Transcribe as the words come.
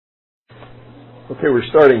Okay, we're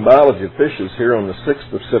starting biology of fishes here on the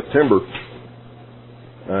 6th of September,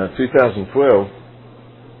 2012.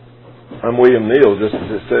 I'm William Neal, just as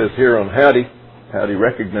it says here on Howdy. Howdy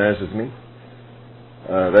recognizes me.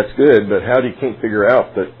 That's good, but Howdy can't figure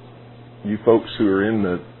out that you folks who are in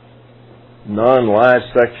the non-live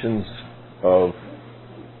sections of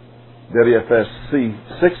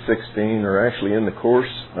WFSC417617 are actually in the course.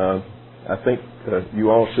 I think you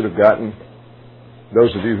all should have gotten,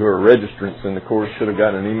 those of you who are registrants in the course should have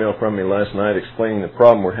gotten an email from me last night explaining the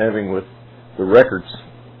problem we're having with the records.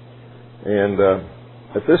 And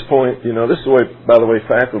at this point, you know, this is the way, by the way,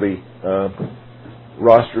 faculty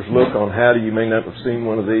rosters look on Howdy. You may not have seen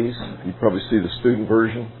one of these. You probably see the student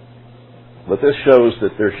version. But this shows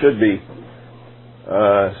that there should be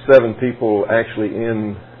 7 people actually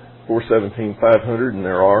in 417-500, and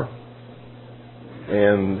there are.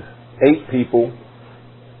 And 8 people,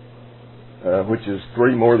 which is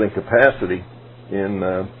 3 more than capacity, in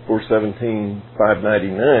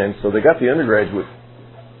 417-599. So they got the undergraduate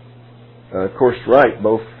course right,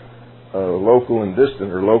 both local and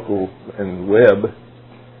distant, or local and web.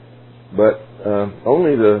 But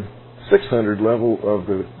only the 600 level of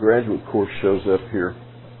the graduate course shows up here.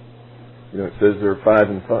 You know, it says there are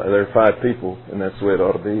 5 people, and that's the way it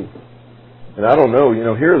ought to be. And I don't know, you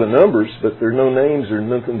know, here are the numbers, but there are no names, there's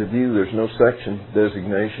nothing to view, there's no section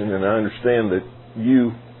designation, and I understand that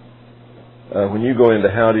you, when you go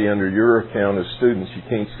into Howdy under your account as students, you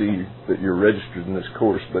can't see that you're registered in this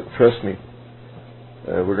course, but trust me,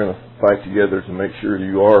 we're going to fight together to make sure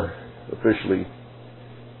you are officially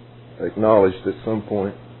acknowledged at some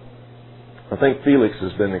point. I think Felix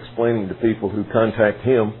has been explaining to people who contact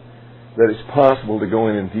him that it's possible to go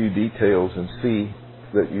in and view details and see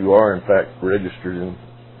that you are, in fact, registered in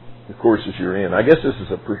the courses you're in. I guess this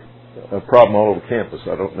is a problem all over campus.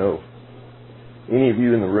 I don't know. Any of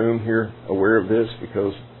you in the room here aware of this?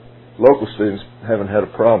 Because local students haven't had a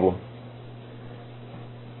problem.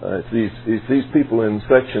 It's these people in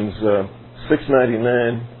sections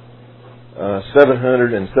 699,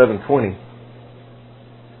 700, and 720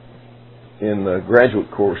 in the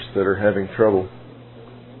graduate course that are having trouble.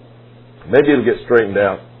 Maybe it'll get straightened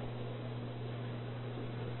out.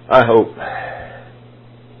 I hope.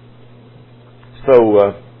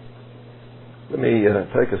 So let me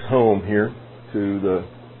take us home here to the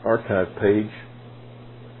archive page.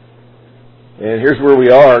 And here's where we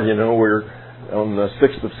are. You know, we're on the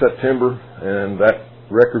 6th of September, and that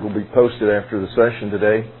record will be posted after the session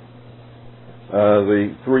today.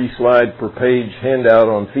 The 3-slide per page handout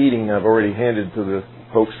on feeding I've already handed to the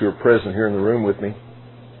folks who are present here in the room with me.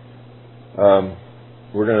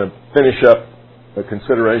 We're going to finish up a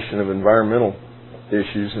consideration of environmental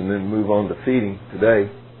issues and then move on to feeding today.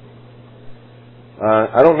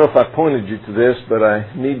 I don't know if I pointed you to this, but I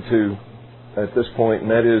need to at this point,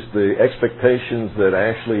 and that is the expectations that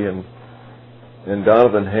Ashley and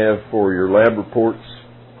Donovan have for your lab reports.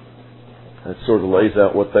 That sort of lays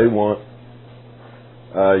out what they want.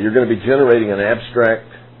 You're going to be generating an abstract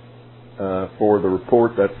for the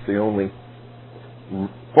report. That's the only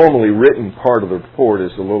formally written part of the report,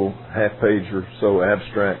 is a little half-page or so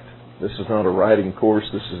abstract. This is not a writing course.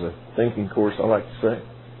 This is a thinking course, I like to say.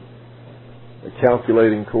 A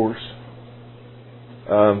calculating course.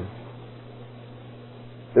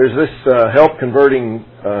 There's this help converting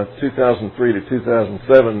 2003 to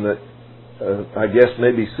 2007 that I guess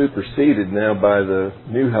may be superseded now by the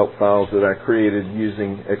new help files that I created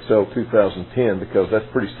using Excel 2010, because that's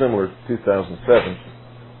pretty similar to 2007.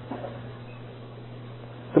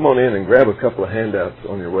 Come on in and grab a couple of handouts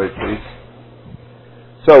on your way, please.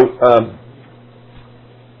 So,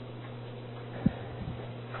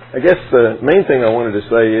 I guess the main thing I wanted to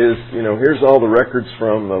say is, you know, here's all the records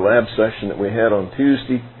from the lab session that we had on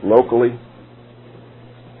Tuesday locally.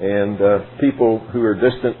 And people who are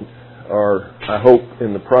distant are, I hope,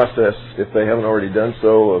 in the process, if they haven't already done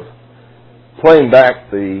so, of playing back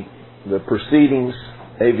the proceedings,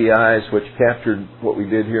 AVIs, which captured what we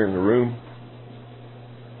did here in the room,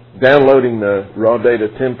 downloading the raw data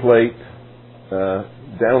template,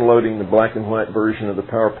 downloading the black and white version of the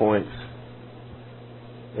PowerPoints,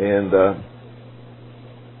 and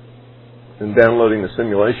downloading the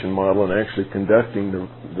simulation model and actually conducting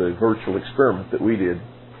the virtual experiment that we did.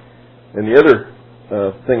 And the other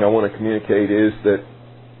thing I want to communicate is that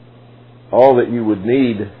all that you would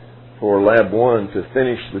need for Lab 1 to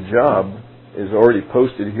finish the job is already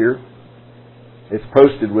posted here. It's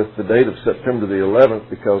posted with the date of September the 11th,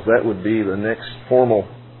 because that would be the next formal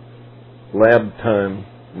lab time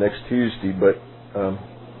next Tuesday, but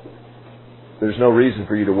there's no reason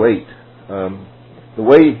for you to wait. The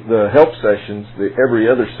way the help sessions, every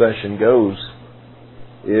other session goes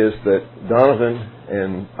is that Donovan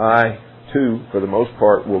and I, too, for the most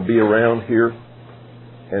part, will be around here,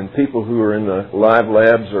 and people who are in the live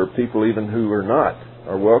labs, or people even who are not,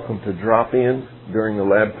 are welcome to drop in during the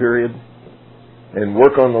lab period and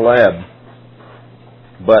work on the lab.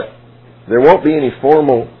 But there won't be any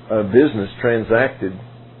formal business transacted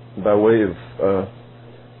by way of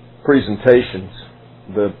presentations.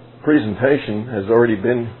 The presentation has already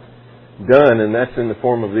been done, and that's in the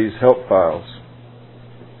form of these help files.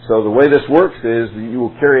 So the way this works is that you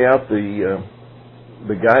will carry out the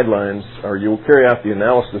guidelines, or you will carry out the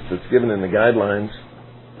analysis that's given in the guidelines,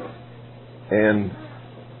 and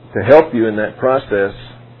to help you in that process,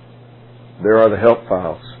 there are the help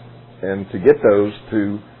files. And to get those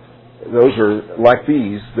are like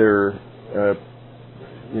these. They're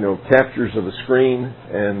captures of the screen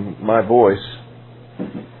and my voice.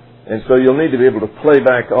 And so you'll need to be able to play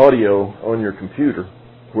back audio on your computer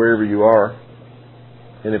wherever you are.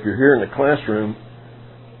 And if you're here in the classroom,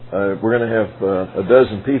 we're going to have a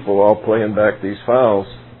dozen people all playing back these files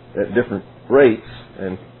at different rates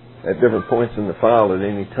and at different points in the file at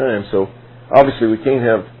any time. So obviously we can't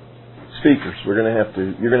have speakers. You're going to have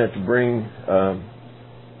to bring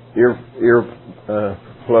ear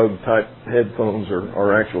plug type headphones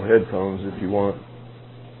or actual headphones if you want.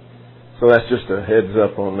 So that's just a heads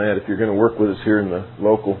up on that. If you're going to work with us here in the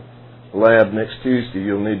local lab next Tuesday,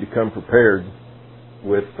 you'll need to come prepared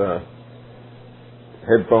with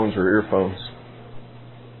headphones or earphones.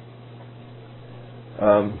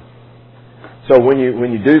 So when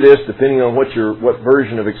you do this, depending on what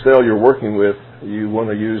version of Excel you're working with, you want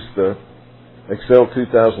to use the Excel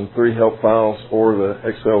 2003 help files or the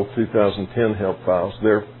Excel 2010 help files.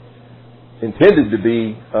 They're intended to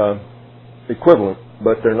be equivalent,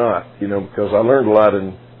 but they're not, because I learned a lot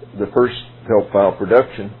in the first help file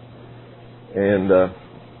production, and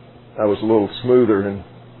I was a little smoother and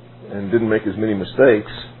didn't make as many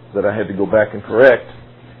mistakes that I had to go back and correct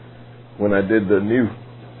when I did the new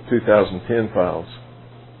 2010 files.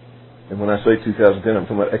 And when I say 2010, I'm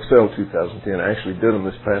talking about Excel 2010. I actually did them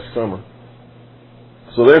this past summer.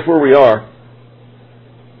 So therefore we are,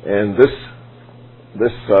 and this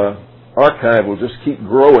archive will just keep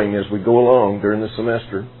growing as we go along during the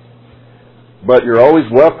semester. But you're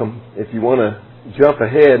always welcome, if you want to jump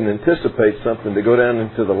ahead and anticipate something, to go down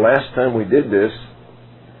into the last time we did this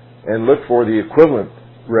and look for the equivalent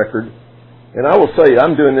record. And I will say,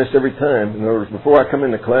 I'm doing this every time. In other words, before I come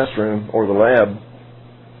in the classroom or the lab,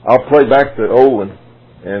 I'll play back the old one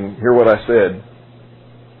and hear what I said.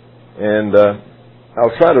 And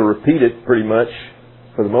I'll try to repeat it pretty much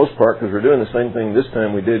for the most part, because we're doing the same thing this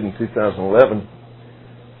time we did in 2011.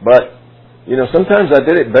 But, sometimes I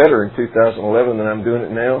did it better in 2011 than I'm doing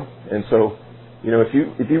it now. And so,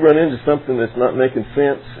 if you run into something that's not making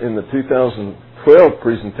sense in the 2012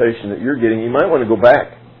 presentation that you're getting, you might want to go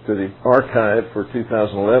back to the archive for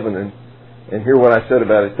 2011 and hear what I said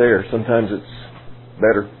about it there. Sometimes it's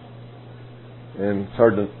better, and it's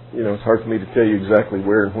hard for me to tell you exactly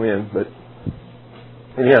where and when, but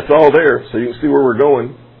anyhow, it's all there, so you can see where we're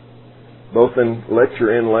going, both in lecture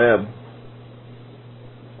and lab.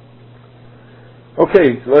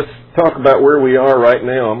 Okay, let's talk about where we are right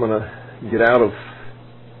now. I'm going to get off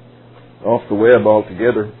the web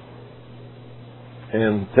altogether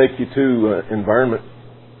and take you to environment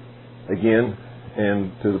again,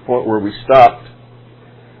 and to the point where we stopped,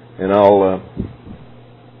 and I'll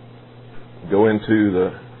go into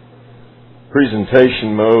the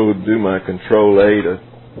presentation mode, do my Control A to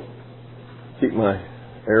keep my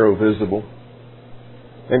arrow visible,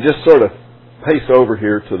 and just sort of pace over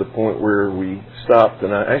here to the point where we stopped.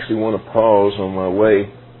 And I actually want to pause on my way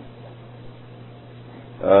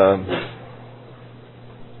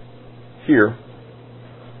here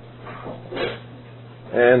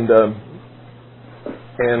and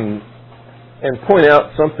point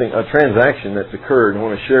out a transaction that's occurred, and I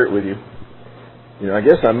want to share it with you. I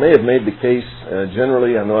guess I may have made the case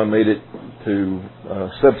generally. I know I made it to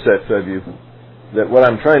subsets of you, that what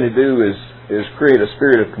I'm trying to do is create a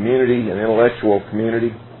spirit of community, an intellectual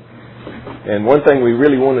community. And one thing we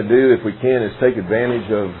really want to do, if we can, is take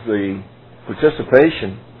advantage of the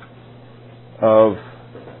participation of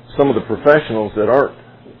some of the professionals that aren't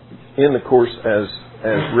in the course as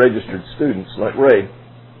registered students, like Ray,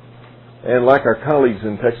 and like our colleagues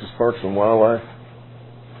in Texas Parks and Wildlife.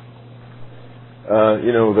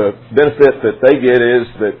 The benefit that they get is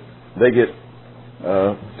that they get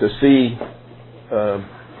to see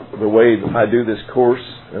the way I do this course.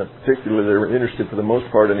 Particularly, they're interested for the most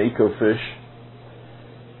part in ecofish.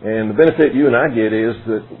 And the benefit you and I get is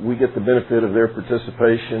that we get the benefit of their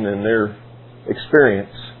participation and their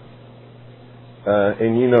experience.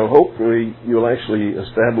 And, hopefully you'll actually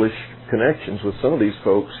establish connections with some of these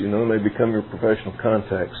folks, and they become your professional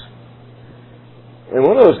contacts. And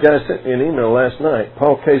one of those guys sent me an email last night,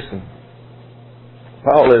 Paul Kaysen.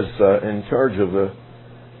 Paul is in charge of the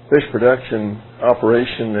fish production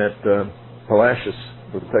operation at Palacios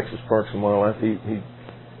with Texas Parks and Wildlife. He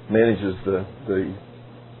manages the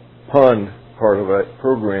pond part of that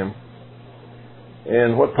program.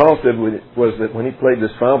 And what Paul said was that when he played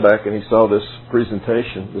this file back and he saw this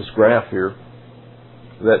presentation, this graph here,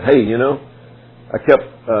 that, hey, I kept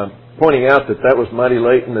pointing out that was mighty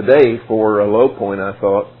late in the day for a low point, I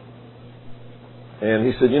thought. And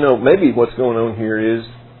he said, maybe what's going on here is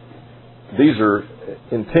these are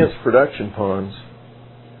intense production ponds.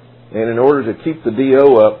 And in order to keep the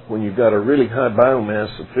DO up when you've got a really high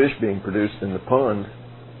biomass of fish being produced in the pond,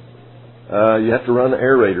 you have to run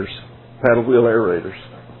aerators, paddle wheel aerators.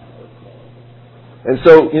 And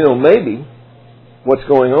so, maybe what's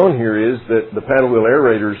going on here is that the paddle wheel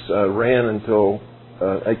aerators ran until,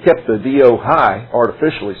 they kept the DO high,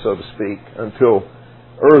 artificially, so to speak, until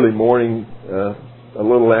early morning, a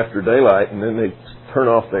little after daylight, and then they turn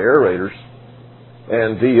off the aerators.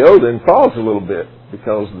 And DO then falls a little bit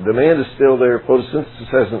because the demand is still there. Photosynthesis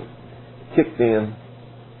hasn't kicked in.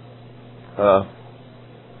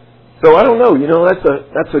 So I don't know.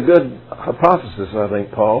 That's a good hypothesis, I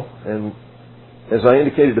think, Paul. And as I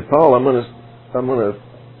indicated to Paul, I'm going to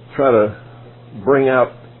try to bring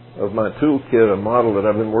out of my toolkit a model that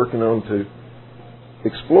I've been working on to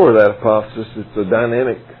explore that hypothesis. It's a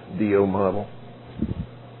dynamic DO model,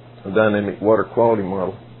 a dynamic water quality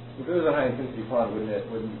model. If it was a high-intensity pond,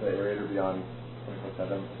 wouldn't the aerator be on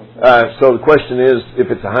 24/7? So the question is,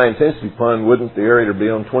 if it's a high-intensity pond, wouldn't the aerator be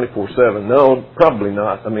on 24/7? No, probably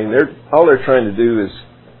not. I mean, all they're trying to do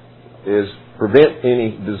is prevent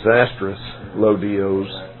any disastrous low DOs.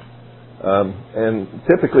 And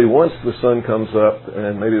typically, once the sun comes up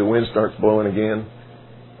and maybe the wind starts blowing again,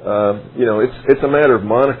 it's a matter of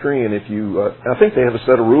monitoring. And if I think they have a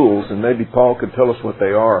set of rules, and maybe Paul could tell us what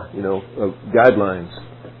they are. Guidelines.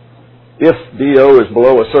 If DO is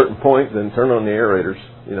below a certain point, then turn on the aerators,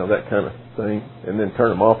 that kind of thing, and then turn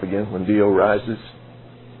them off again when DO rises.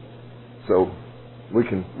 So we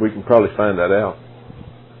can probably find that out.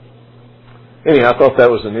 Anyhow, I thought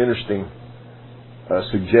that was an interesting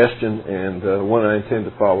suggestion, and one I intend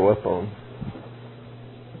to follow up on.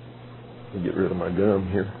 Let me get rid of my gum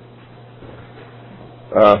here.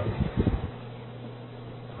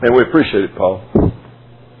 And we appreciate it, Paul.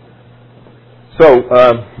 So,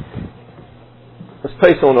 let's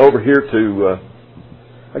pace on over here to,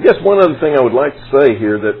 I guess one other thing I would like to say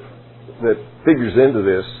here that figures into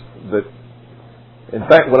this, that in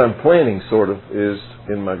fact what I'm planning sort of is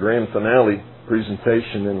in my grand finale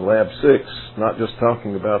presentation in Lab 6, not just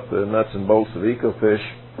talking about the nuts and bolts of EcoFish,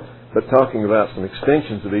 but talking about some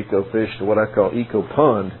extensions of EcoFish to what I call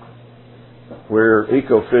EcoPond, where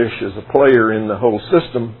EcoFish is a player in the whole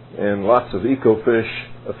system and lots of EcoFish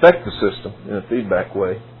affect the system in a feedback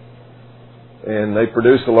way. And they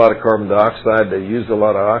produce a lot of carbon dioxide. They use a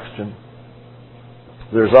lot of oxygen.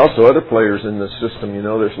 There's also other players in the system.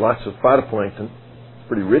 There's lots of phytoplankton.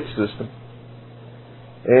 Pretty rich system.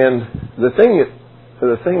 And the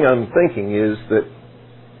thing I'm thinking is that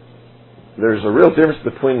there's a real difference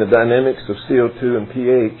between the dynamics of CO2 and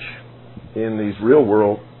pH in these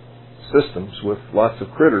real-world systems with lots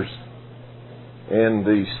of critters and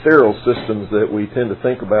the sterile systems that we tend to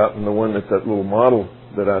think about, and the one that little model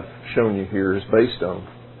that I've shown you here is based on.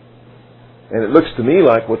 And it looks to me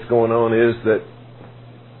like what's going on is that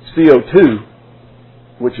CO2,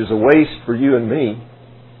 which is a waste for you and me,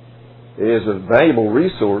 is a valuable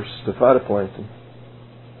resource to phytoplankton.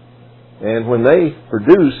 And when they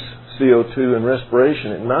produce CO2 in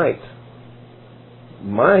respiration at night,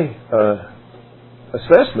 my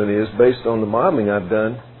assessment is, based on the modeling I've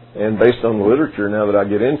done and based on the literature now that I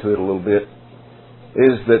get into it a little bit,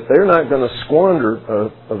 is that they're not going to squander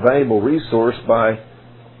a valuable resource by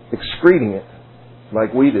excreting it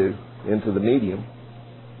like we do into the medium.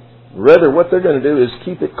 Rather, what they're going to do is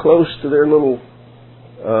keep it close to their little,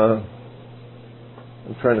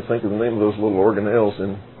 I'm trying to think of the name of those little organelles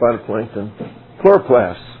in phytoplankton,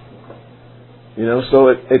 chloroplasts. So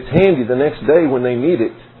it's handy the next day when they need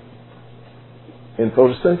it in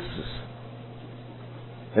photosynthesis.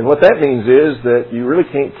 And what that means is that you really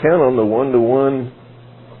can't count on the one-to-one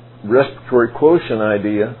respiratory quotient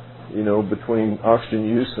idea, between oxygen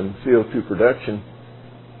use and CO2 production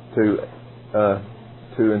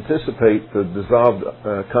to anticipate the dissolved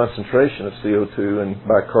concentration of CO2 and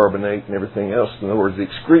bicarbonate and everything else. In other words, the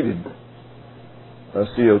excreted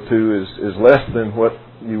CO2 is less than what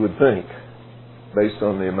you would think. based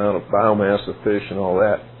on the amount of biomass of fish and all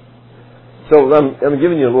that. So I'm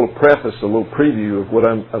giving you a little preface, a little preview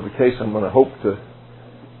of the case I'm going to hope to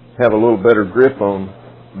have a little better grip on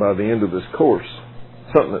by the end of this course.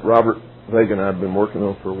 Something that Robert Vega and I have been working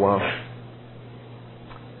on for a while.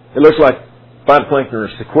 It looks like phytoplankton are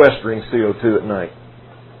sequestering CO2 at night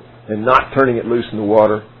and not turning it loose in the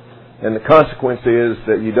water. And the consequence is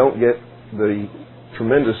that you don't get the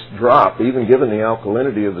tremendous drop, even given the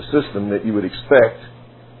alkalinity of the system, that you would expect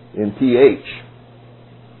in pH.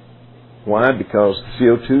 Why? Because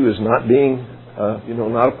CO2 is not being,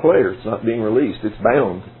 not a player. It's not being released. It's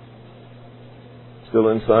bound. Still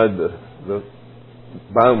inside the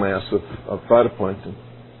biomass of phytoplankton.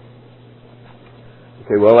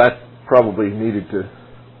 Okay, well, that probably needed to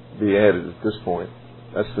be added at this point.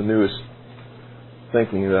 That's the newest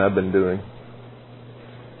thinking that I've been doing.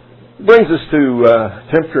 It brings us to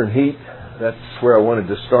temperature and heat. That's where I wanted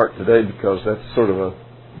to start today because that's sort of a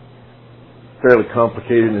fairly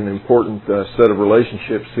complicated and important set of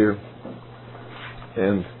relationships here.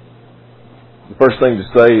 And the first thing to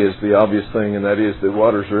say is the obvious thing, and that is that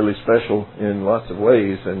water is really special in lots of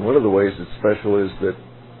ways. And one of the ways it's special is that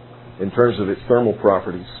in terms of its thermal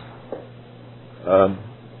properties.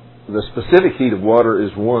 The specific heat of water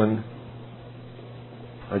is one.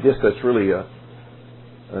 I guess that's really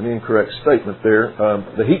an incorrect statement there.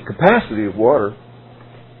 The heat capacity of water,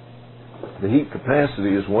 the heat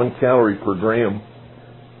capacity is 1 calorie per gram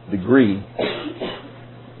degree,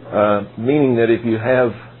 meaning that if you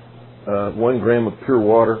have 1 gram of pure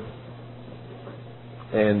water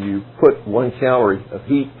and you put 1 calorie of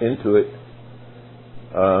heat into it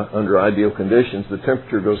under ideal conditions, the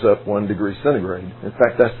temperature goes up 1 degree centigrade. In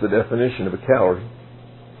fact, that's the definition of a calorie.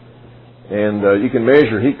 And you can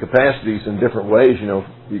measure heat capacities in different ways.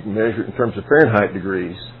 You can measure it in terms of Fahrenheit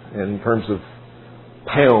degrees and in terms of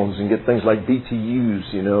pounds and get things like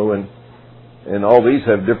BTUs, and all these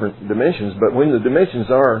have different dimensions. But when the dimensions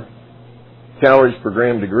are calories per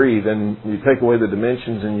gram degree, then you take away the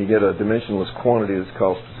dimensions and you get a dimensionless quantity that's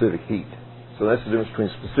called specific heat. So that's the difference between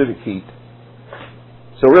specific heat.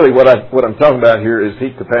 So really what I'm talking about here is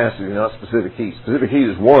heat capacity, not specific heat. Specific heat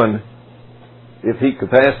is 1 if heat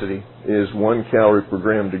capacity is 1 calorie per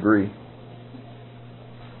gram degree.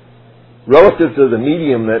 Relative to the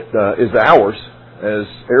medium that is ours as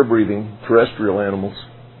air-breathing terrestrial animals,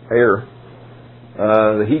 air,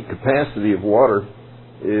 the heat capacity of water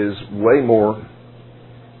is way more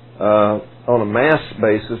on a mass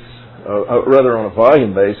basis, rather on a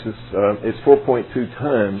volume basis. It's 4.2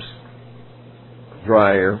 times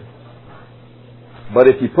dry air. But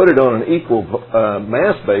if you put it on an equal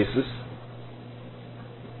mass basis,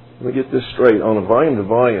 let me get this straight, on a volume to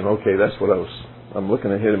volume, okay, that's what I'm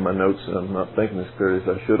looking ahead in my notes and I'm not thinking as clearly as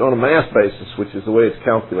I should. On a mass basis, which is the way it's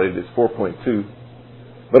calculated, it's 4.2.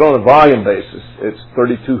 But on a volume basis, it's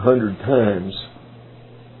 3,200 times.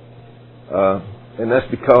 And that's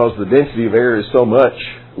because the density of air is so much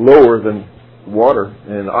lower than water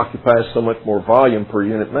and occupies so much more volume per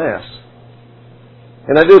unit mass.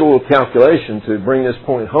 And I did a little calculation to bring this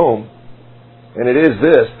point home, and it is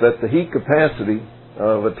this, that the heat capacity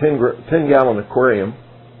of a 10-gallon aquarium,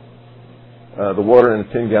 the water in a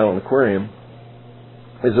 10-gallon aquarium,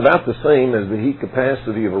 is about the same as the heat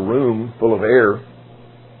capacity of a room full of air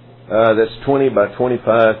that's 20 by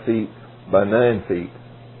 25 feet by 9 feet.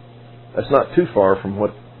 That's not too far from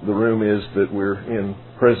what the room is that we're in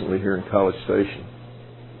presently here in College Station.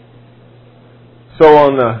 So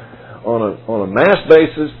on a mass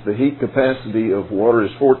basis, the heat capacity of water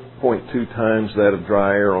is 4.2 times that of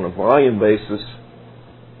dry air. On a volume basis,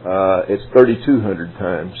 it's 3,200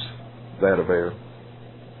 times that of air.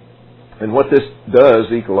 And what this does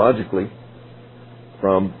ecologically,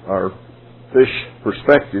 from our fish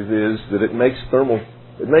perspective, is that it makes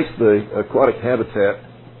the aquatic habitat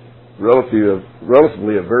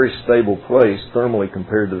relatively a very stable place thermally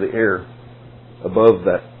compared to the air above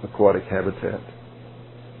that aquatic habitat.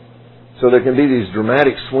 So there can be these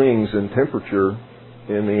dramatic swings in temperature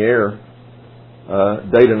in the air,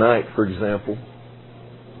 day to night, for example,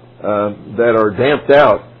 that are damped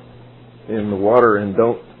out in the water and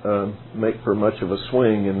don't make for much of a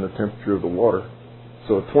swing in the temperature of the water.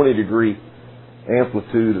 So a 20-degree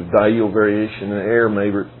amplitude of diel variation in the air may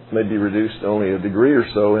be reduced to only a degree or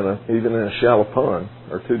so even in a shallow pond,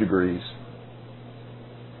 or 2 degrees.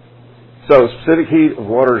 So specific heat of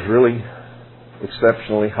water is really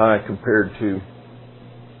exceptionally high compared to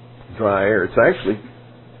dry air. It's actually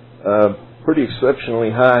pretty exceptionally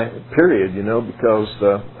high, period, because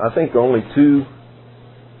I think only 2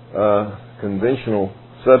 conventional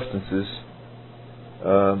substances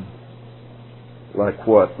like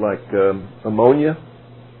what? Like ammonia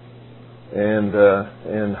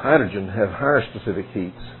and hydrogen have higher specific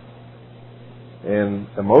heats. And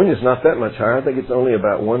ammonia is not that much higher. I think it's only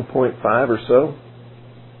about 1.5 or so.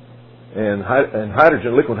 And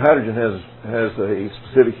hydrogen, liquid hydrogen, has a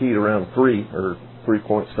specific heat around 3 or 3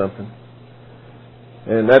 point something.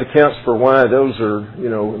 And that accounts for why those are,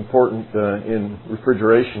 important in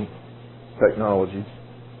refrigeration technology.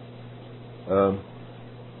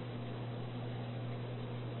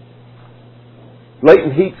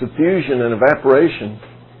 Latent heats of fusion and evaporation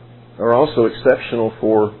are also exceptional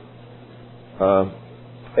for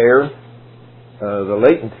air. The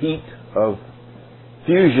latent heat of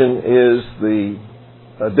fusion is the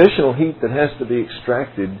additional heat that has to be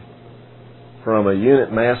extracted from a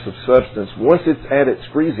unit mass of substance once it's at its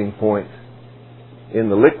freezing point in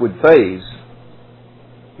the liquid phase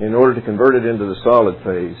in order to convert it into the solid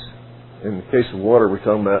phase. In the case of water, we're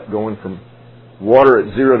talking about going from water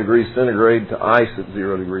at 0 degrees centigrade to ice at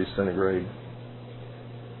 0 degrees centigrade.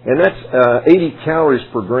 And that's 80 calories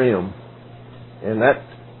per gram. And that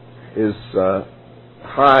is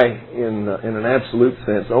high in an absolute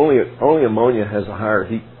sense. Only ammonia has a higher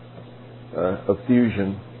heat of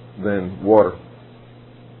fusion than water.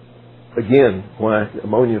 Again, why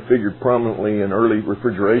ammonia figured prominently in early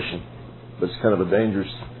refrigeration, but it's kind of a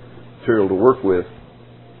dangerous material to work with,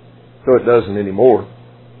 so it doesn't anymore.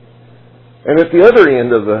 And at the other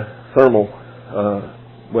end of the thermal,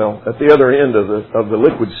 at the other end of the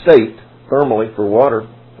liquid state, thermally for water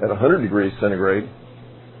at 100 degrees centigrade,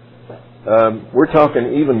 we're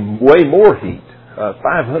talking even way more heat,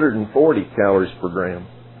 540 calories per gram.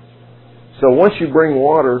 So once you bring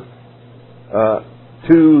water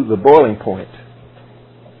to the boiling point,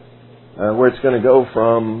 where it's going to go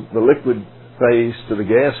from the liquid phase to the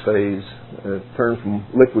gas phase, turn from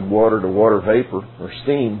liquid water to water vapor or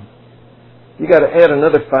steam, you got to add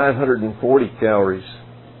another 540 calories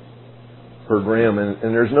per gram, and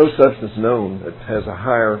there's no substance known that has a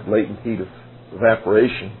higher latent heat of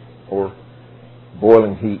evaporation or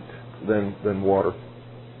boiling heat than water.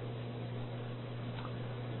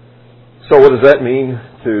 So what does that mean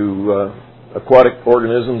to aquatic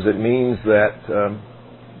organisms? It means that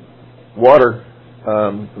water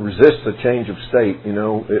resists a change of state.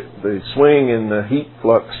 The swing in the heat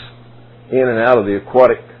flux in and out of the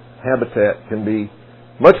aquatic habitat can be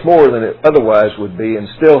much more than it otherwise would be and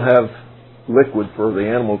still have liquid for the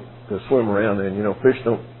animal to swim around in. Fish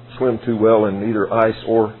don't swim too well in either ice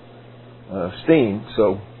or steam,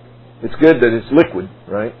 so it's good that it's liquid,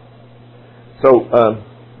 right? So,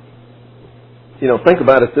 think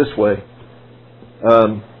about it this way.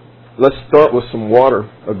 Let's start with some water,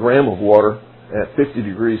 a gram of water at 50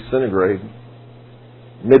 degrees centigrade,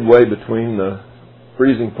 midway between the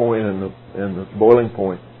freezing point and the boiling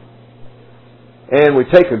point. And we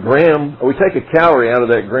take a calorie out of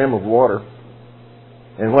that gram of water,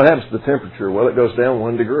 and what happens to the temperature? Well, it goes down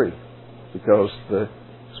 1 degree because the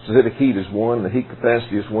specific heat is 1, the heat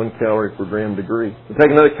capacity is 1 calorie per gram degree. We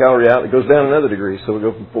take another calorie out, it goes down another degree, so we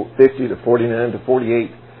go from 50 to 49 to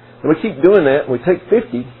 48. And we keep doing that, and we take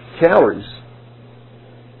 50 calories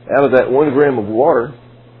out of that 1 gram of water,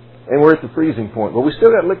 and we're at the freezing point. But we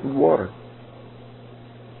still got liquid water.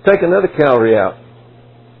 Take another calorie out.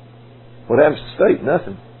 What happens to state?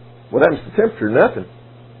 Nothing. What happens to temperature? Nothing.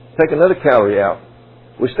 Take another calorie out.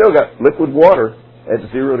 We still got liquid water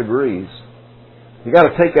at 0 degrees. You got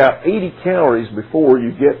to take out 80 calories before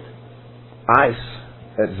you get ice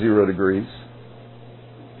at 0 degrees.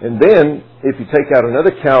 And then, if you take out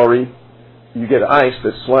another calorie, you get ice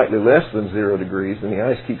that's slightly less than 0 degrees, and the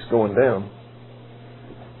ice keeps going down.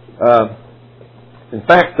 In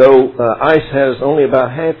fact, though, ice has only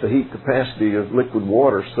about half the heat capacity of liquid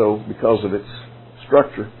water, so because of its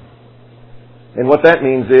structure. And what that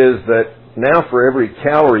means is that now for every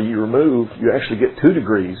calorie you remove, you actually get 2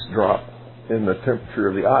 degrees drop in the temperature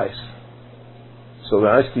of the ice. So the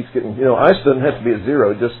ice keeps getting, ice doesn't have to be at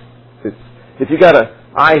 0. If you got a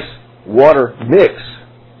ice-water mix,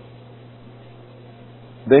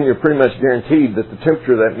 then you're pretty much guaranteed that the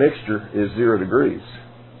temperature of that mixture is 0 degrees.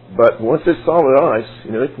 But once it's solid ice,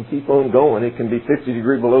 it can keep on going. It can be 50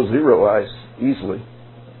 degrees below 0 ice easily.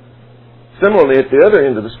 Similarly, at the other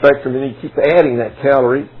end of the spectrum, you keep adding that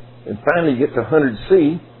calorie, and finally you get to 100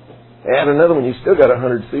 C. Add another one, you still got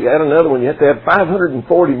 100 C. Add another one, you have to have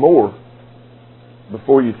 540 more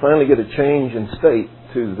before you finally get a change in state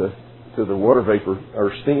to the water vapor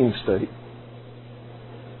or steam state.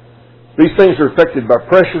 These things are affected by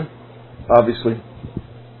pressure, obviously.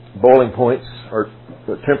 Boiling points or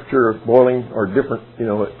the temperature of boiling are different,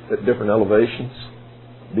 at different elevations,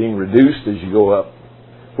 being reduced as you go up.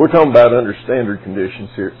 We're talking about under standard conditions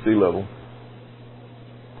here at sea level.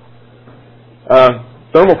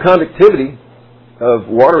 Thermal conductivity of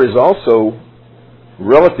water is also,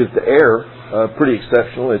 relative to air, pretty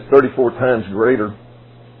exceptional. It's 34 times greater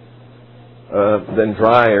than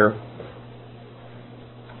dry air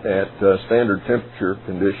at standard temperature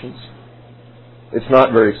conditions. It's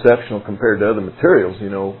not very exceptional compared to other materials. You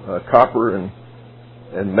know, copper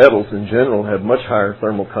and metals in general have much higher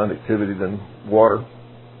thermal conductivity than water.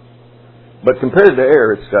 But compared to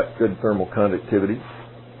air, it's got good thermal conductivity.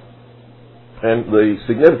 And the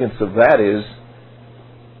significance of that is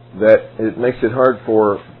that it makes it hard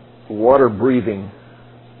for water-breathing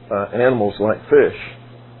animals like fish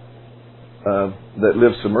that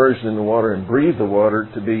live submerged in the water and breathe the water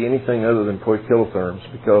to be anything other than poikilotherms,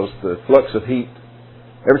 because the flux of heat,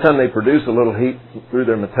 every time they produce a little heat through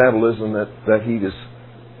their metabolism, that heat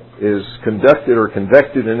is conducted or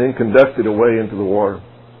convected and then conducted away into the water,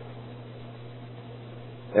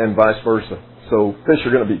 and vice versa. So fish are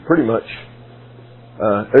going to be pretty much,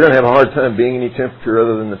 they're going to have a hard time being any temperature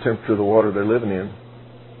other than the temperature of the water they're living in.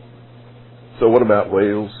 So what about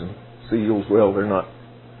whales and seals? Well, they're not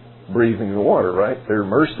breathing the water, right? They're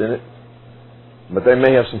immersed in it, but they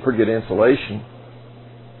may have some pretty good insulation.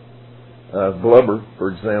 Blubber,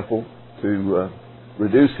 for example, to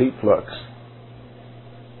reduce heat flux.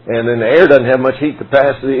 And then the air doesn't have much heat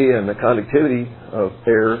capacity, and the conductivity of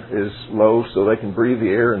air is low, so they can breathe the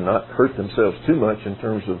air and not hurt themselves too much in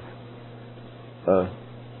terms of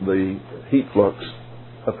the heat flux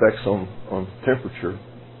effects on temperature.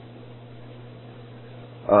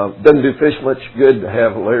 Doesn't do fish much good to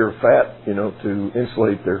have a layer of fat, you know, to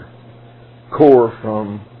insulate their core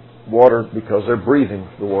from water, because they're breathing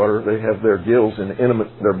the water. They have their gills in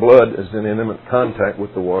their blood is in intimate contact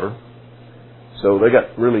with the water. So they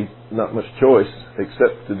got really not much choice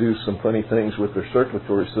except to do some funny things with their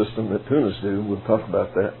circulatory system that tunas do. We'll talk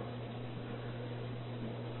about that.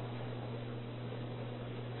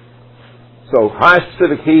 So high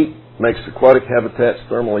specific heat makes aquatic habitats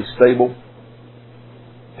thermally stable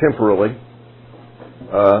temporally.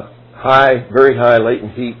 Very high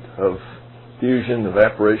latent heat of fusion,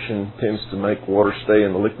 evaporation tends to make water stay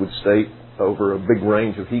in the liquid state over a big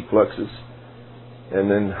range of heat fluxes. And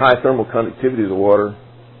then high thermal conductivity of the water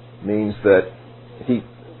means that heat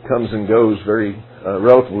comes and goes very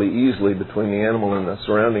relatively easily between the animal and the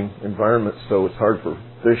surrounding environment, so it's hard for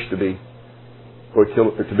fish to be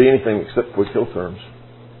anything except poikilotherms.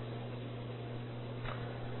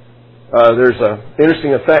 There's an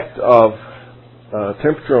interesting effect of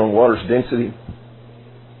temperature on water's density,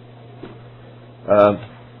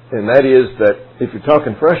 and that is that if you're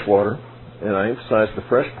talking fresh water, and I emphasize the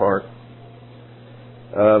fresh part,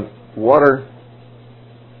 water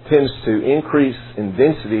tends to increase in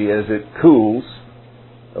density as it cools,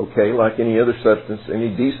 okay, like any other substance. Any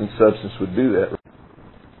decent substance would do that.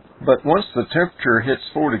 But once the temperature hits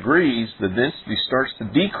 4 degrees, the density starts to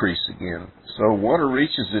decrease again. So water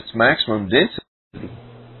reaches its maximum density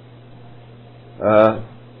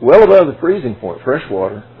well above the freezing point, fresh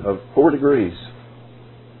water, of 4 degrees.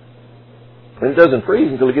 And it doesn't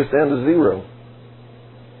freeze until it gets down to 0.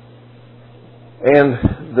 And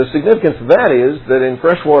the significance of that is that in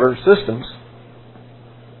freshwater systems,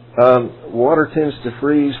 water tends to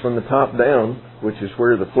freeze from the top down, which is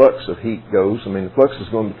where the flux of heat goes. I mean, the flux is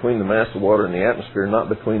going between the mass of water and the atmosphere, not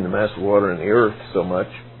between the mass of water and the earth so much.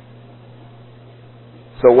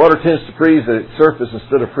 So water tends to freeze at its surface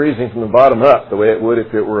instead of freezing from the bottom up, the way it would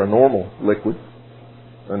if it were a normal liquid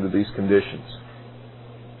under these conditions.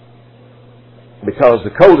 Because the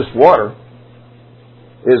coldest water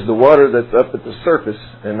is the water that's up at the surface,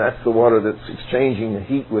 and that's the water that's exchanging the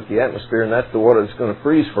heat with the atmosphere, and that's the water that's going to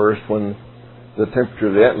freeze first when the temperature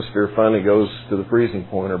of the atmosphere finally goes to the freezing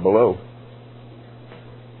point or below.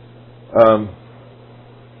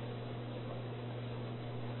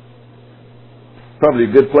 Probably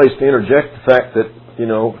a good place to interject the fact that,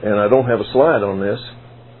 and I don't have a slide on this,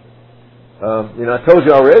 I told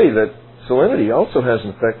you already that salinity also has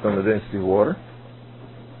an effect on the density of water.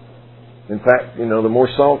 In fact, the more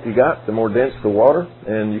salt you got, the more dense the water,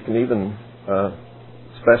 and you can even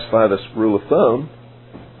specify this rule of thumb,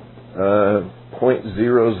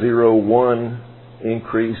 0.001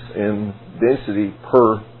 increase in density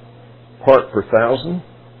per part per thousand.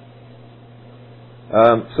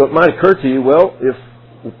 So it might occur to you, well,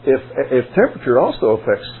 if temperature also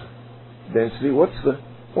affects density, what's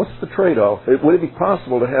the trade-off? Would it be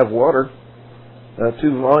possible to have water,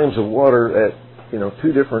 2 volumes of water at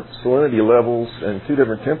 2 different salinity levels and 2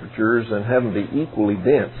 different temperatures, and have them be equally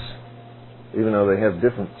dense, even though they have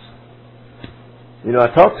difference? You know,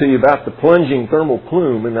 I talked to you about the plunging thermal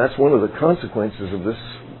plume, and that's one of the consequences of this,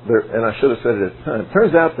 and I should have said it at the time. It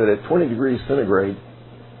turns out that at 20 degrees centigrade,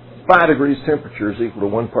 5 degrees temperature is equal to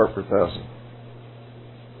 1 part per thousand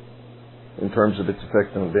in terms of its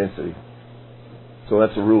effect on density. So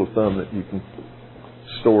that's a rule of thumb that you can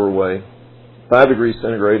store away. 5 degrees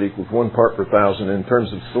centigrade equals 1 part per thousand in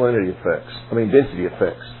terms of density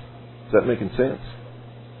effects. Is that making sense?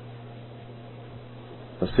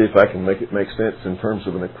 Let's see if I can make it make sense in terms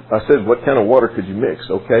of I said, what kind of water could you mix?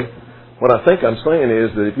 Okay. What I think I'm saying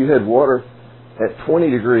is that if you had water at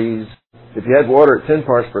 20 degrees, if you had water at 10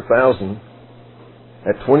 parts per thousand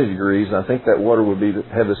at 20 degrees, I think that water would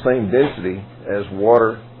have the same density as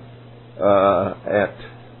water at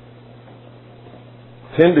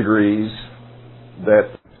 10 degrees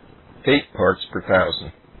that 8 parts per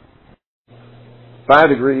thousand. 5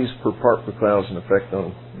 degrees per part per thousand effect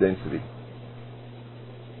on density.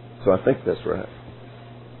 So I think that's right.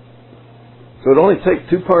 So it only takes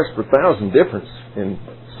 2 parts per thousand difference in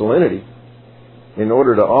salinity in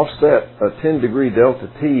order to offset a 10 degree delta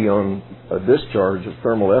T on a discharge of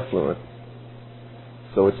thermal effluent.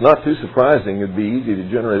 So it's not too surprising. It'd be easy to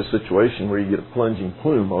generate a situation where you get a plunging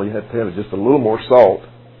plume. All you have to have is just a little more salt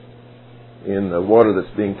in the water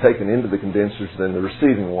that's being taken into the condensers than the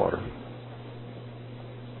receiving water.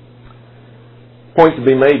 Point to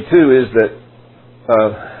be made too is that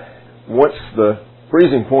once the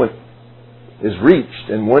freezing point is reached,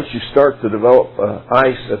 and once you start to develop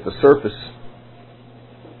ice at the surface,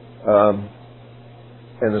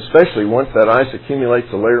 and especially once that ice accumulates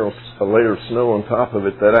a layer of snow on top of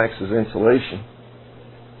it, that acts as insulation,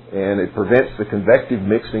 and it prevents the convective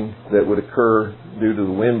mixing that would occur due to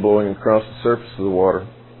the wind blowing across the surface of the water.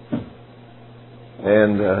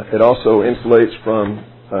 And it also insulates from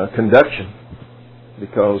conduction,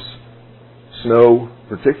 because snow,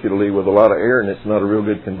 particularly with a lot of air in it, is not a real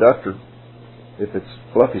good conductor, if it's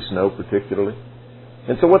fluffy snow particularly.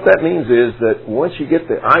 And so what that means is that once you get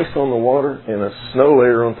the ice on the water and a snow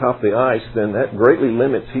layer on top of the ice, then that greatly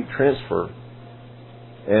limits heat transfer.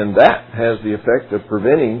 And that has the effect of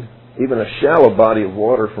preventing even a shallow body of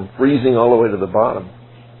water from freezing all the way to the bottom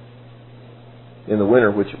in the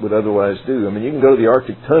winter, which it would otherwise do. I mean, you can go to the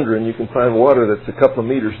Arctic tundra and you can find water that's a couple of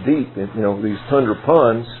meters deep in, these tundra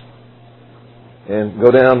ponds, and go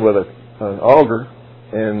down with an auger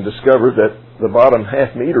and discover that the bottom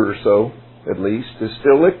half meter or so, at least, is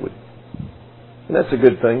still liquid. And that's a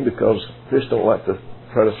good thing, because fish don't like to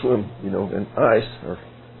try to swim, in ice.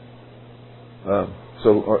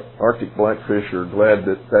 So Arctic blackfish are glad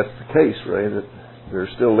that that's the case, Ray, that there's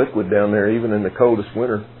still liquid down there, even in the coldest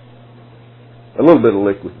winter. A little bit of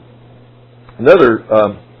liquid. Another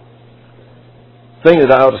thing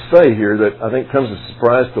that I ought to say here that I think comes as a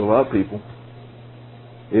surprise to a lot of people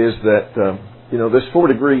is that, this 4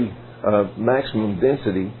 degree maximum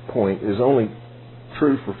density point is only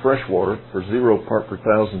true for fresh water, for 0 part per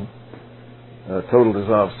thousand total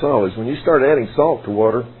dissolved solids. When you start adding salt to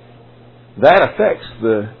water, that affects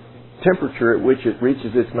the temperature at which it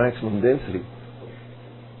reaches its maximum density.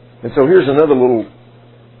 And so here's another little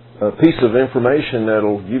piece of information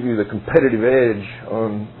that'll give you the competitive edge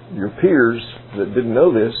on your peers that didn't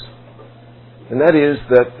know this, and that is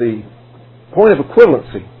that the point of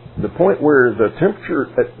equivalency, the point where the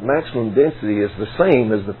temperature at maximum density is the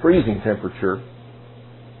same as the freezing temperature,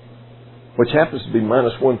 which happens to be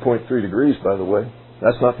minus 1.3 degrees, by the way.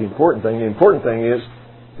 That's not the important thing. The important thing is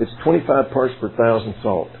it's 25 parts per thousand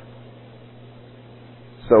salt.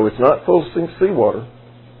 So it's not full strength seawater.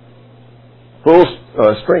 Full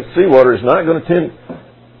strength seawater is not going to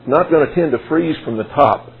tend to freeze from the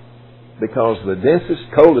top, because the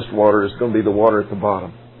densest, coldest water is going to be the water at the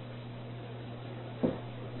bottom.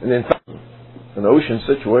 And in an ocean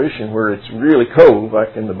situation where it's really cold,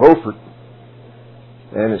 like in the Beaufort,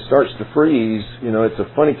 and it starts to freeze, it's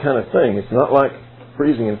a funny kind of thing. It's not like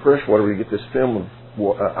freezing in fresh water where you get this film of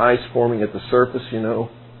ice forming at the surface,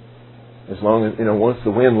 As long as, once the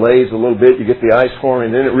wind lays a little bit, you get the ice forming,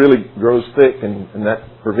 and then it really grows thick, and that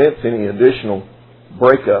prevents any additional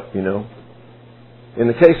breakup, In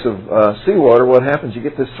the case of seawater, what happens, you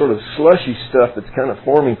get this sort of slushy stuff that's kind of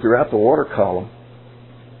forming throughout the water column.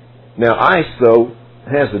 Now, ice, though,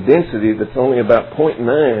 has a density that's only about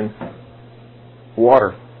 0.9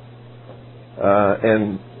 water.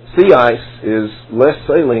 And sea ice is less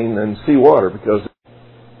saline than seawater, because...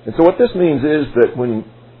 And so what this means is that when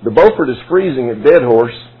the Beaufort is freezing at Dead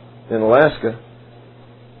Horse in Alaska,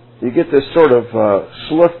 you get this sort of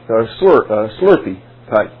slurpy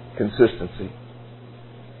type consistency.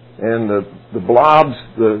 and the blobs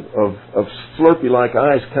of Slurpee-like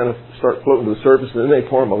ice kind of start floating to the surface, and then they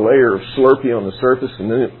form a layer of Slurpee on the surface,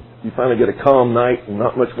 and then you finally get a calm night and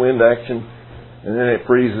not much wind action, and then it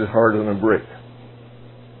freezes harder than a brick.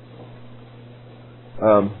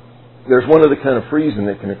 There's one other kind of freezing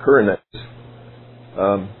that can occur in that.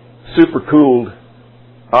 Supercooled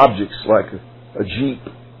objects like a Jeep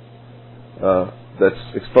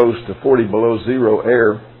that's exposed to 40 below zero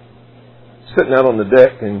air, sitting out on the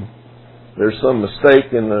deck, and there's some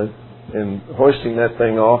mistake in hoisting that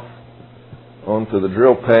thing off onto the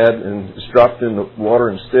drill pad, and it's dropped in the water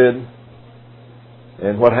instead.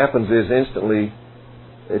 And what happens is instantly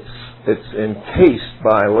it's encased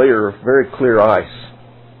by a layer of very clear ice.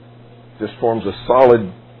 Just forms a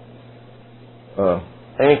solid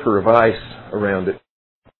anchor of ice around it.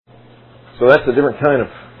 So that's a different kind of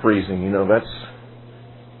freezing. That's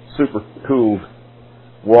super cooled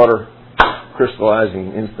water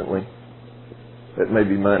crystallizing instantly at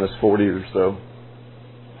maybe minus 40 or so.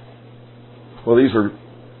 Well, these are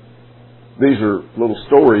little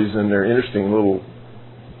stories, and they're interesting little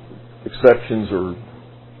exceptions or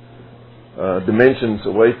dimensions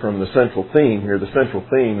away from the central theme here. The central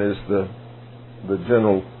theme is the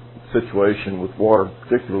general situation with water,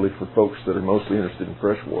 particularly for folks that are mostly interested in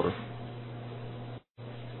fresh water.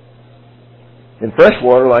 In fresh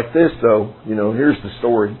water like this, though, here's the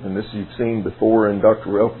story, and this you've seen before in Dr.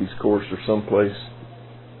 Welke's course or someplace.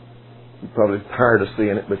 You're probably tired of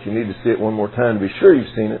seeing it, but you need to see it one more time to be sure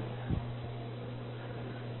you've seen it.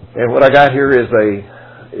 And what I got here is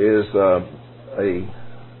a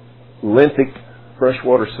linthic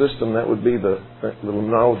freshwater system. That would be the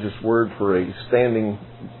limnologist's word for a standing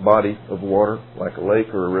body of water, like a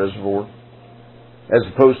lake or a reservoir, as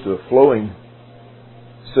opposed to a flowing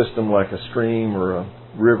system like a stream or a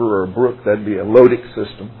river or a brook. That'd be a lotic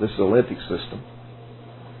system. This is a linthic system.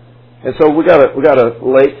 And so we got a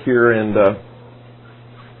lake here, and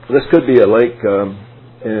this could be a lake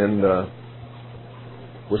in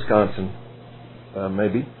Wisconsin,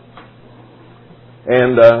 maybe.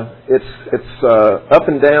 And it's up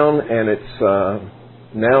and down, and it's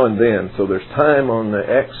now and then. So there's time on the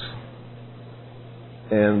X,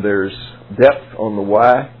 and there's depth on the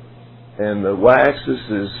Y, and the Y-axis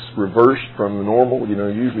is reversed from the normal.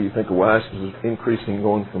 Usually you think of Y-axis as increasing,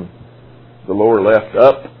 going from the lower left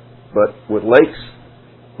up. But with lakes,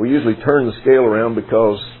 we usually turn the scale around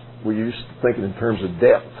because we're used to thinking in terms of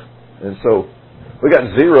depth. And so we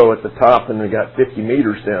got 0 at the top, and we got 50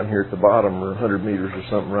 meters down here at the bottom, or 100 meters or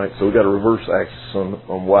something, right? So we got a reverse axis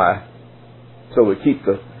on Y. So we keep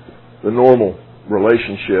the normal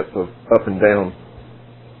relationship of up and down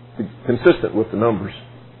consistent with the numbers.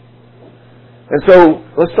 And so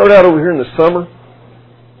let's start out over here in the summer.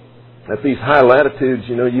 At these high latitudes,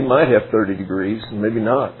 you might have 30 degrees, and maybe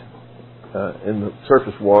not, in the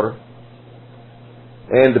surface water.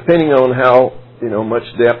 And depending on how much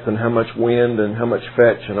depth and how much wind and how much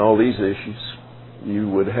fetch and all these issues, you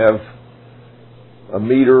would have a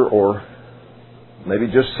meter or maybe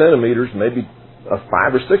just centimeters, maybe 5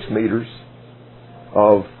 or 6 meters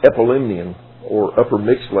of epilimnion or upper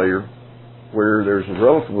mixed layer, where there's a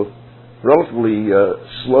relatively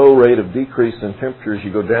slow rate of decrease in temperature as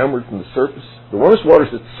you go downward from the surface. The warmest water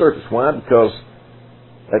is at the surface. Why? Because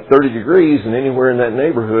at 30 degrees and anywhere in that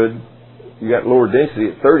neighborhood, you got lower density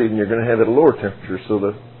at 30, and you're going to have it at a lower temperature. So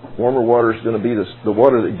the warmer water is going to be the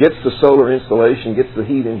water that gets the solar insolation, gets the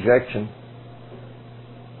heat injection.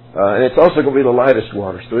 And it's also going to be the lightest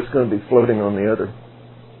water, so it's going to be floating on the other.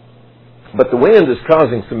 But the wind is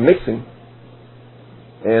causing some mixing,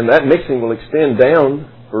 and that mixing will extend down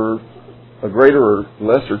for a greater or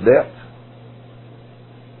lesser depth.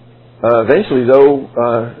 Eventually, though,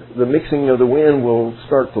 the mixing of the wind will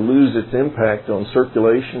start to lose its impact on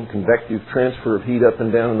circulation, convective transfer of heat up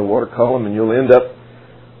and down in the water column, and you'll end up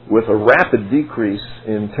with a rapid decrease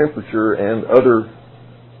in temperature and other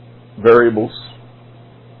variables.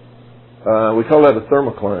 We call that a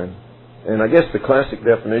thermocline. And I guess the classic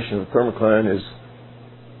definition of a thermocline is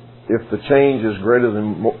if the change is greater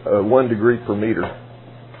than 1 degree per meter.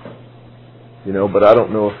 But I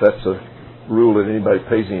don't know if that's a rule that anybody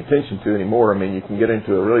pays any attention to anymore. I mean, you can get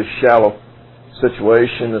into a really shallow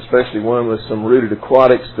situation, especially one with some rooted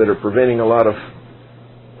aquatics that are preventing a lot of,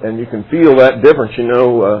 and you can feel that difference. You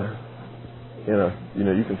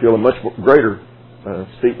can feel a much greater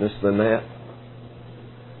steepness than that.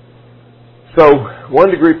 So 1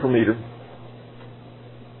 degree per meter.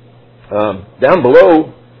 Down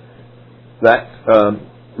below that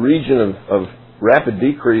region of rapid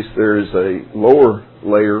decrease, there is a lower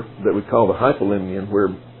layer that we call the hypolimnion, where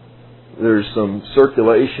there's some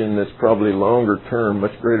circulation that's probably longer term,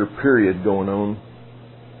 much greater period going on.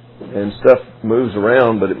 And stuff moves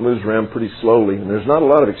around, but it moves around pretty slowly. And there's not a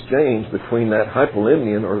lot of exchange between that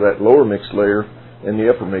hypolimnion, or that lower mixed layer, and the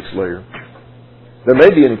upper mixed layer. There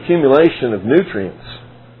may be an accumulation of nutrients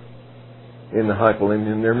in the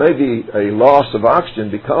hypolimnion. There may be a loss of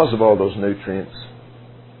oxygen because of all those nutrients.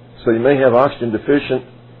 So you may have oxygen deficient,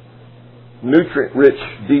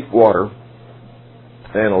 nutrient-rich deep water,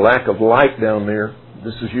 and a lack of light down there.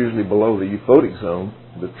 This is usually below the euphotic zone,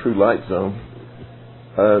 the true light zone.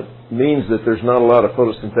 Means that there's not a lot of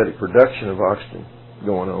photosynthetic production of oxygen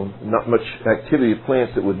going on. Not much activity of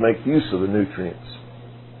plants that would make use of the nutrients.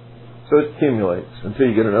 So it accumulates until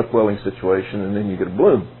you get an upwelling situation, and then you get a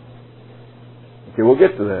bloom. Okay, we'll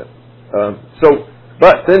get to that.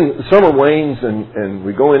 But then summer wanes, and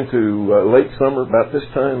we go into late summer, about this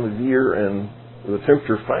time of year, and the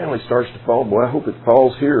temperature finally starts to fall. Boy, I hope it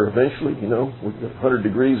falls here eventually. You know, we've got 100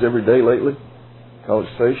 degrees every day lately, College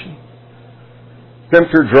Station.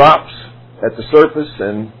 Temperature drops at the surface,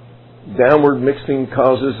 and downward mixing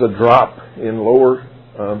causes a drop in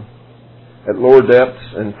at lower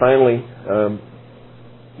depths, and finally,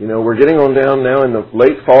 we're getting on down now in the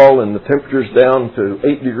late fall, and the temperature's down to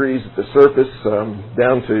 8 degrees at the surface,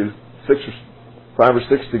 down to 5 or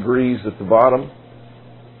 6 degrees at the bottom.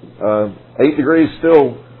 8 degrees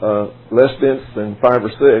still less dense than 5 or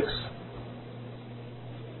 6,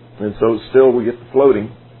 and so still we get the floating.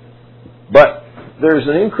 But there's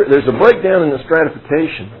a breakdown in the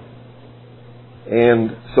stratification,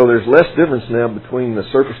 and so there's less difference now between the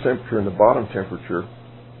surface temperature and the bottom temperature.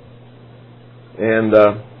 And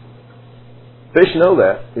fish know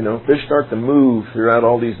that. Fish start to move throughout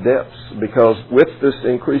all these depths, because with this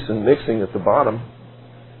increase in mixing at the bottom,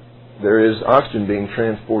 there is oxygen being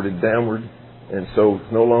transported downward, and so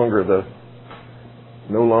it's no longer the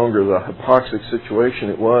hypoxic situation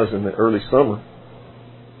it was in the early summer.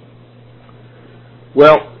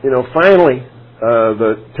 Well, finally,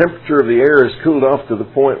 the temperature of the air is cooled off to the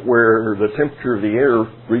point where the temperature of the air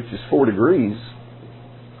reaches 4 degrees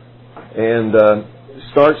and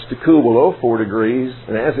starts to cool below 4 degrees.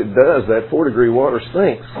 And as it does, that 4-degree water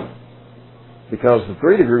sinks, because the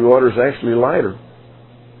 3-degree water is actually lighter,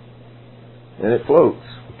 and it floats.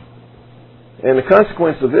 And the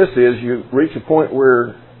consequence of this is you reach a point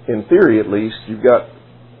where, in theory at least, you've got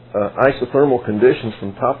isothermal conditions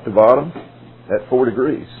from top to bottom at 4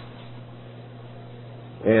 degrees.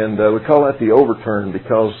 And we call that the overturn,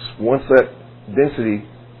 because once that density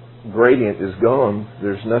gradient is gone,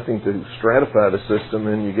 there's nothing to stratify the system,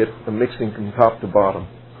 and you get a mixing from top to bottom.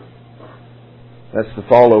 That's the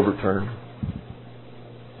fall overturn.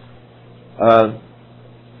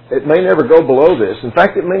 It may never go below this. In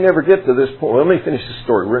fact, it may never get to this point. Let me finish the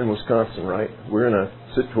story. We're in Wisconsin, right? We're in a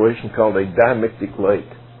situation called a dimictic lake.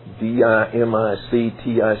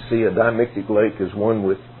 D-I-M-I-C-T-I-C. A dimictic lake is one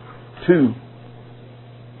with 2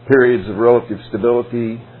 periods of relative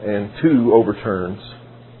stability and 2 overturns,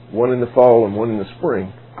 one in the fall and one in the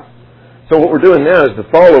spring. So what we're doing now is the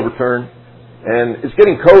fall overturn, and it's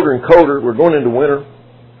getting colder and colder. We're going into winter.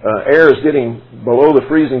 Air is getting below the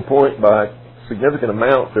freezing point by a significant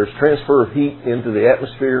amount. There's transfer of heat into the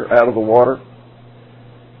atmosphere out of the water.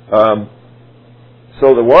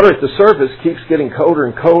 So the water at the surface keeps getting colder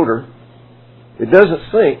and colder. It doesn't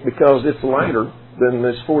sink because it's lighter than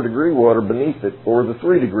this 4-degree water beneath it, or the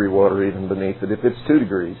 3-degree water even beneath it, if it's 2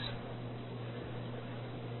 degrees.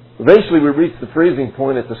 Eventually we reach the freezing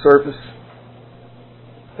point at the surface,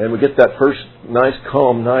 and we get that first nice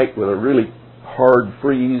calm night with a really hard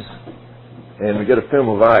freeze, and we get a film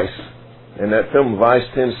of ice. And that film of ice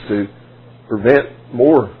tends to prevent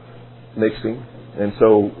more mixing, and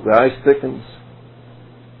so the ice thickens,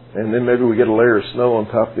 and then maybe we get a layer of snow on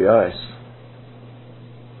top of the ice.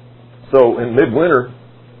 So in midwinter,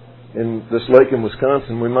 in this lake in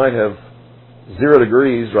Wisconsin, we might have 0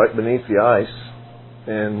 degrees right beneath the ice,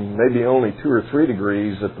 and maybe only 2 or 3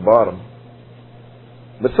 degrees at the bottom.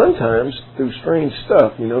 But sometimes, through strange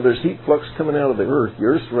stuff, there's heat flux coming out of the earth. The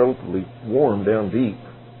earth's relatively warm down deep.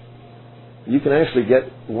 You can actually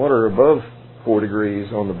get water above 4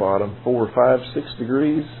 degrees on the bottom, 4 or 5, 6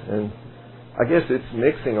 degrees, and I guess it's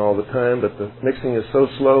mixing all the time, but the mixing is so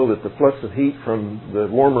slow that the flux of heat from the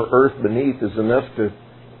warmer earth beneath is enough to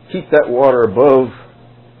keep that water above.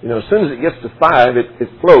 As soon as it gets to 5, it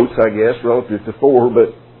floats, I guess, relative to 4,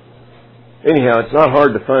 but anyhow, it's not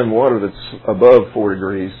hard to find water that's above 4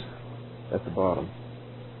 degrees at the bottom.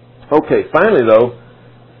 Okay, finally though,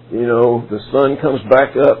 the sun comes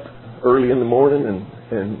back up early in the morning,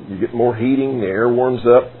 and you get more heating, the air warms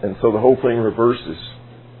up, and so the whole thing reverses.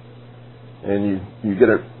 and you get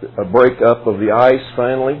a breakup of the ice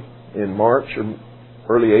finally in March or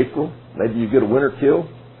early April. Maybe you get a winter kill,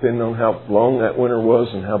 depending on how long that winter was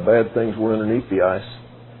and how bad things were underneath the ice.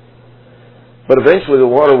 But eventually the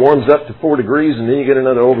water warms up to 4 degrees, and then you get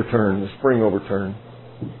another overturn, the spring overturn.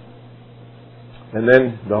 And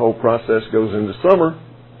then the whole process goes into summer,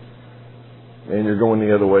 and you're going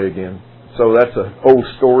the other way again. So that's an old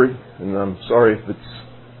story, and I'm sorry if it's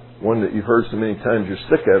one that you've heard so many times you're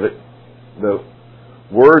sick of it. The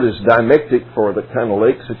word is dimictic for the kind of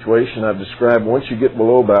lake situation I've described. Once you get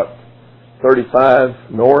below about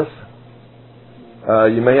 35 north,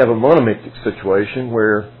 you may have a monomictic situation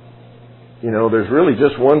where, there's really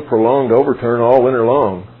just one prolonged overturn all winter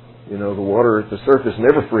long. The water at the surface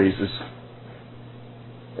never freezes,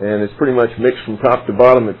 and it's pretty much mixed from top to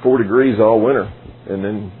bottom at 4 degrees all winter, and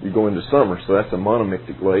then you go into summer. So that's a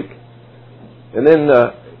monomictic lake. And then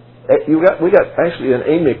we got actually an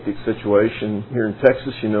amictic situation here in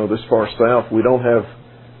Texas. This far south, we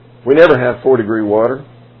never have 4-degree water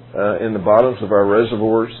in the bottoms of our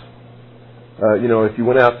reservoirs. If you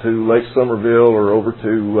went out to Lake Somerville or over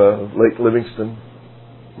to Lake Livingston,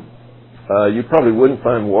 you probably wouldn't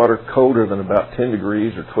find water colder than about 10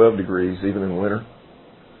 degrees or 12 degrees even in winter.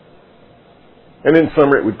 And in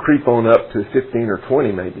summer it would creep on up to 15 or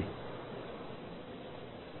 20 maybe.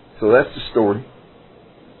 So that's the story.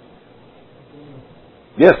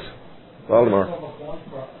 Yes, Valdemar. How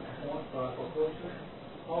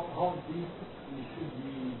deep should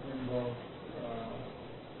be in the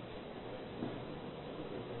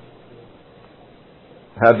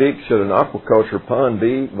How deep should an aquaculture pond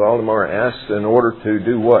be? Valdemar asks, in order to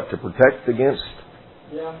do what? To protect against?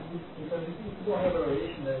 Yeah, because if you don't have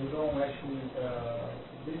aeration, then you don't actually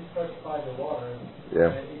specify the water.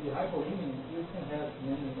 Yeah. In the hypoheating, you can have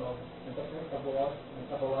many of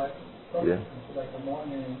metabolite yeah. like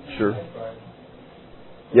ammonia and sure. nitrite.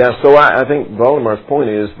 Yeah, so I think Valdemar's point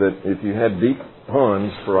is that if you had deep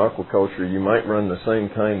ponds for aquaculture, you might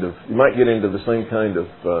get into the same kind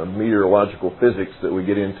of meteorological physics that we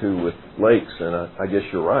get into with lakes, and I guess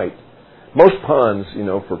you're right. Most ponds,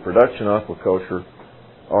 for production aquaculture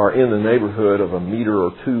are in the neighborhood of 1 meter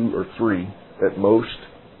or 2 or 3 at most.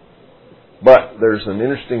 But there's an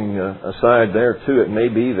interesting aside there too. It may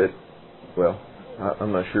be that,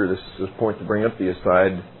 I'm not sure this is a point to bring up the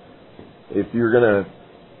aside. If you're going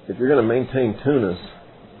to maintain tunas,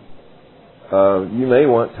 you may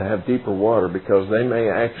want to have deeper water because they may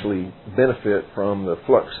actually benefit from the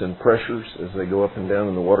flux and pressures as they go up and down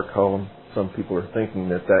in the water column. Some people are thinking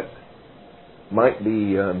that might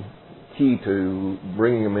be key to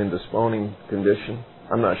bringing them into spawning condition.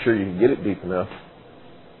 I'm not sure you can get it deep enough.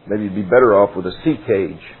 Maybe you'd be better off with a sea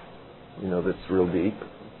cage, that's real deep.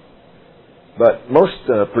 But most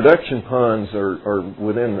production ponds are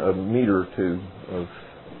within 1 meter or 2 of,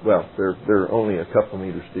 they're only a couple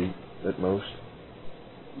meters deep at most.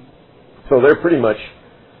 So they're pretty much,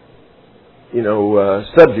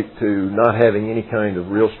 subject to not having any kind of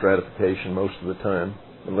real stratification most of the time,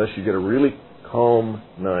 unless you get a really calm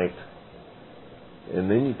night, and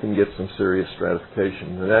then you can get some serious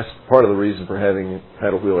stratification. And that's part of the reason for having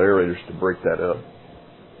paddle wheel aerators, to break that up.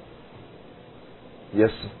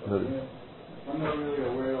 Yes? I'm not really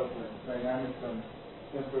aware of the dynamics on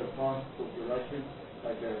temperate ponds for production.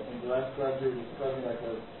 Like in the last class you were discussing,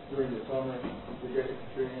 during the summer you get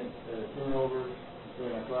experienced turnovers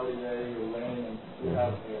during a cloudy day or rain, and you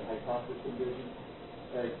have hypoxic conditions.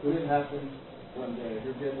 Could it happen when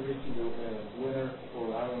you're reaching the winter, or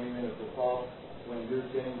even the fall, when you're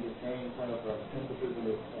getting the same kind of temperatures in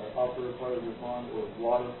the upper part of your pond or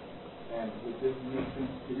water? And with this mission,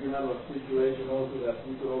 do you have a situation also that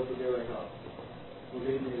you could also get we're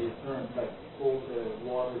getting a turn, cold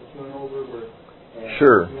water turnover where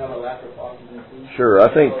sure. you have a lack of oxygen? Sure.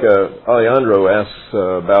 I think Alejandro asks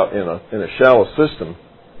about in a shallow system.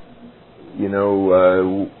 You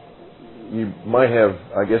might have,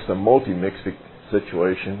 I guess, a multi-mixtic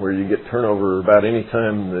situation where you get turnover about any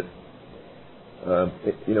time that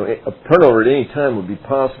a turnover at any time would be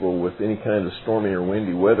possible with any kind of stormy or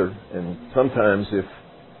windy weather. And sometimes if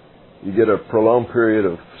you get a prolonged period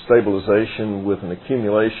of stabilization with an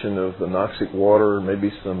accumulation of the anoxic water,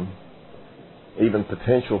 maybe some even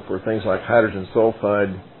potential for things like hydrogen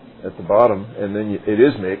sulfide at the bottom, and then it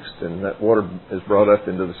is mixed and that water is brought up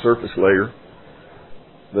into the surface layer,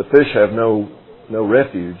 the fish have no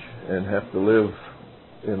refuge and have to live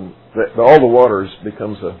in all the waters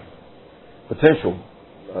becomes a potential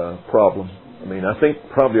problem. I think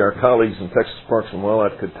probably our colleagues in Texas Parks and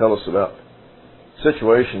Wildlife could tell us about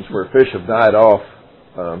situations where fish have died off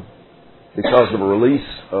because of a release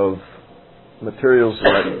of materials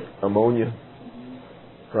like ammonia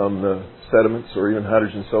from the sediments, or even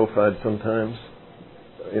hydrogen sulfide sometimes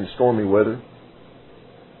in stormy weather.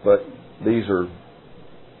 But these are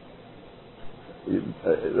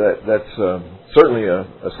that's certainly a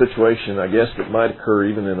situation, I guess, that might occur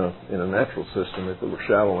even in a natural system if it were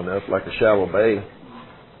shallow enough, like a shallow bay,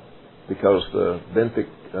 because the benthic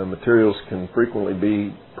materials can frequently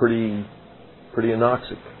be pretty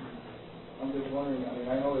anoxic. I'm just wondering,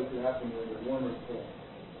 I know it could happen with the warmer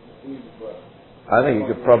season, but I think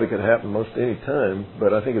it probably could happen most any time,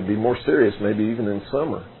 but I think it'd be more serious maybe even in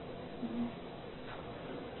summer.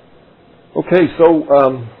 Okay, so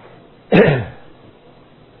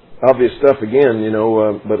obvious stuff again,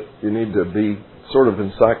 but you need to be sort of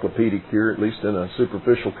encyclopedic here, at least in a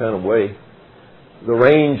superficial kind of way. The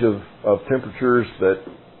range of temperatures that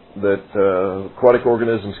aquatic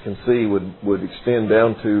organisms can see would extend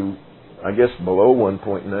down to, I guess, below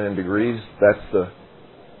 1.9 degrees. That's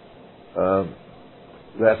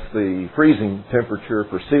the freezing temperature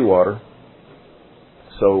for seawater.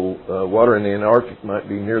 So water in the Antarctic might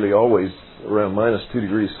be nearly always around -2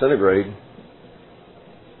 degrees centigrade.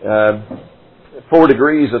 4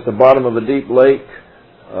 degrees at the bottom of a deep lake,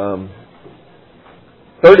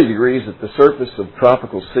 30 degrees at the surface of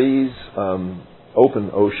tropical seas, open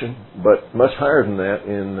ocean, but much higher than that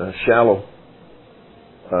in shallow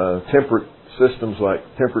temperate systems like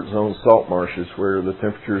temperate zone salt marshes, where the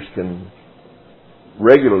temperatures can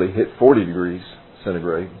regularly hit 40 degrees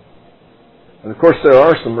centigrade. And of course there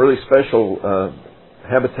are some really special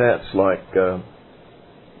habitats like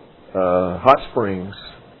hot springs,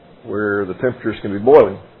 where the temperatures can be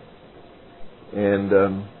boiling.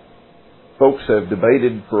 And folks have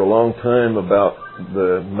debated for a long time about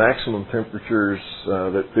the maximum temperatures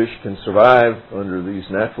that fish can survive under these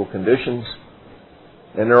natural conditions.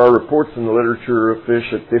 And there are reports in the literature of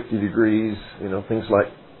fish at 50 degrees, things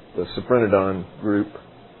like the Sopranodon group,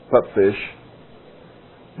 pupfish.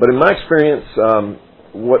 But in my experience,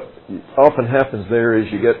 what often happens there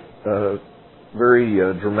is you get very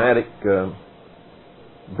dramatic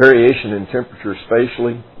variation in temperature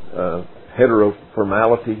spatially,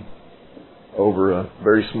 heterothermality over a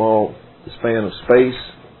very small span of space.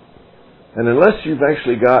 And unless you've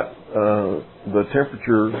actually got the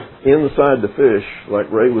temperature inside the fish, like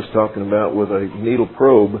Ray was talking about with a needle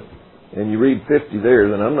probe, and you read 50 there,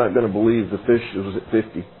 then I'm not going to believe the fish was at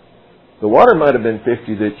 50. The water might have been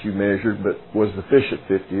 50 that you measured, but was the fish at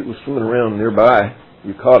 50? It was swimming around nearby.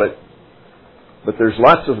 You caught it. But there's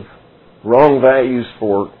lots of wrong values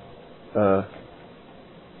for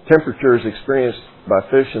temperatures experienced by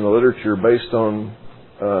fish in the literature based on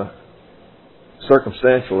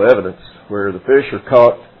circumstantial evidence, where the fish are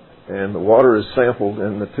caught and the water is sampled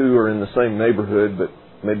and the two are in the same neighborhood, but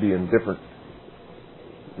maybe in different,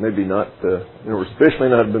 maybe not, in other words, the fish may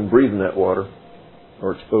not have been breathing that water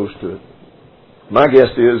or exposed to it. My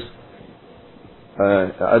guess is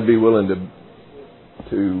I'd be willing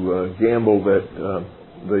to gamble that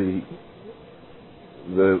the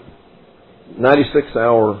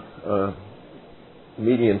 96-hour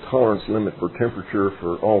median tolerance limit for temperature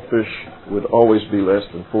for all fish would always be less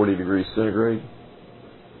than 40 degrees centigrade.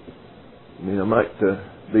 I mean, I might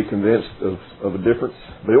be convinced of a difference,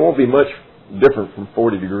 but it won't be much different from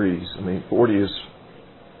 40 degrees. I mean, 40 is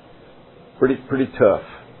pretty tough.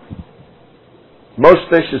 Most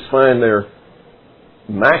fishes find their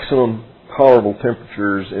maximum tolerable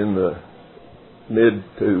temperatures in the mid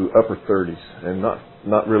to upper 30s, and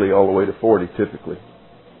not really all the way to 40 typically.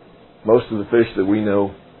 Most of the fish that we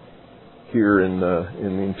know here in the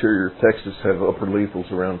interior of Texas have upper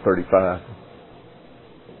lethals around 35.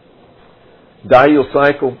 Diel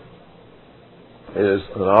cycle is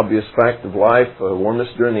an obvious fact of life.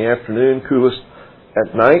 Warmest during the afternoon, coolest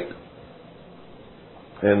at night.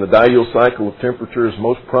 And the diel cycle of temperature is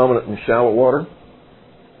most prominent in shallow water.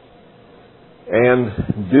 And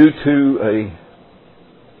due to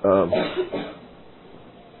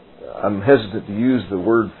I'm hesitant to use the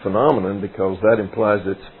word phenomenon because that implies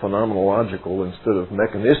it's phenomenological instead of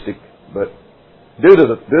mechanistic, but due to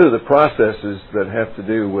the processes that have to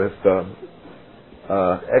do with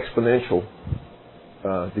exponential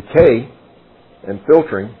decay and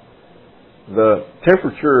filtering, the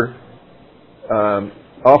temperature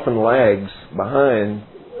often lags behind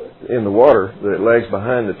in the water. It lags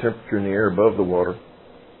behind the temperature in the air above the water,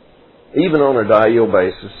 even on a diel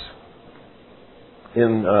basis.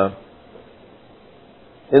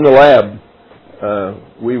 In the lab,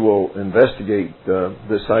 we will investigate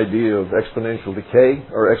this idea of exponential decay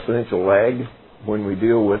or exponential lag when we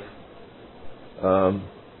deal with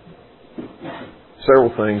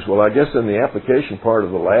several things. Well, I guess in the application part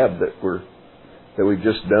of the lab that we're that we've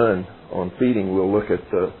just done on feeding, we'll look at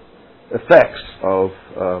the effects of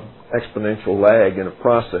exponential lag in a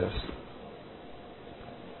process.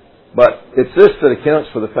 But it's this that accounts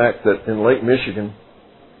for the fact that in Lake Michigan,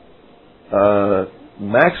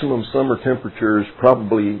 maximum summer temperatures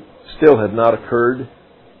probably still have not occurred,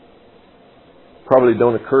 probably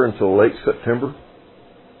don't occur until late September.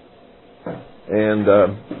 And,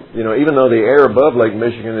 even though the air above Lake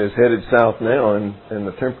Michigan is headed south now and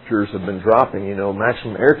the temperatures have been dropping,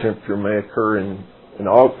 maximum air temperature may occur in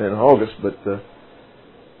August, but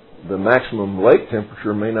the maximum lake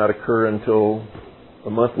temperature may not occur until a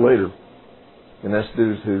month later. And that's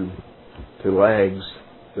due to lags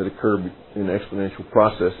that occur in exponential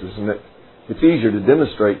processes. And it's easier to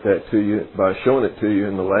demonstrate that to you by showing it to you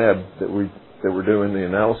in the lab that we're doing the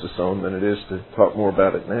analysis on than it is to talk more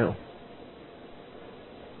about it now.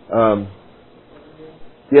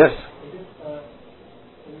 Yes?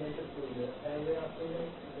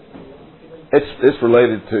 It's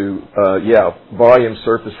related to, volume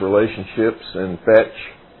surface relationships and fetch.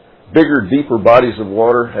 Bigger, deeper bodies of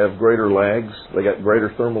water have greater lags. They got greater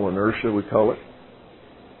thermal inertia, we call it.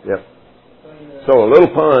 Yep. So a little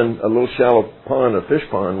shallow pond, a fish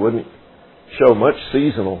pond, wouldn't show much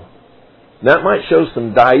seasonal. That might show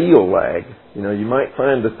some diel lag. You might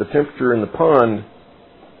find that the temperature in the pond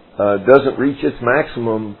doesn't reach its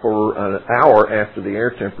maximum for an hour after the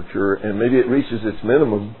air temperature, and maybe it reaches its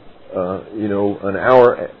minimum, an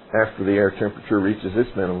hour after the air temperature reaches its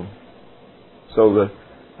minimum. So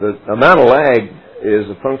the amount of lag is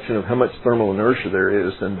a function of how much thermal inertia there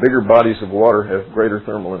is, and bigger bodies of water have greater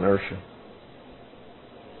thermal inertia.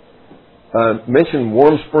 Mentioned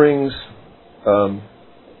warm springs,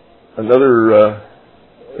 another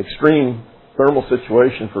extreme thermal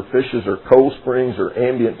situation for fishes are cold springs or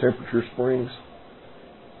ambient temperature springs.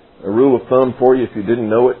 A rule of thumb for you, if you didn't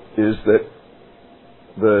know it, is that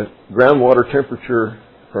the groundwater temperature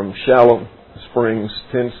from shallow springs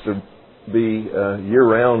tends to be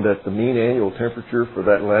year-round at the mean annual temperature for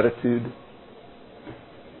that latitude.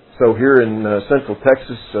 So here in central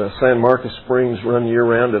Texas, San Marcos Springs run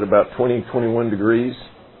year-round at about 20-21 degrees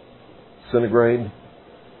centigrade.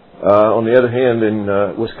 On the other hand, in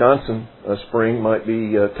Wisconsin, a spring might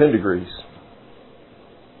be 10 degrees.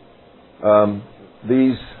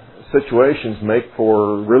 These situations make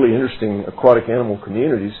for really interesting aquatic animal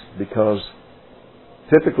communities because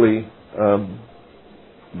typically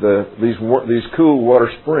these cool water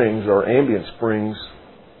springs or ambient springs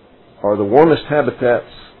are the warmest habitats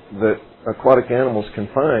that aquatic animals can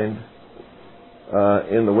find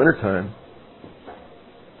in the wintertime.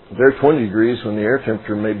 They're 20 degrees when the air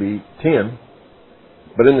temperature may be 10,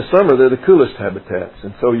 but in the summer they're the coolest habitats,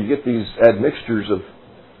 and so you get these admixtures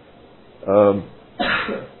of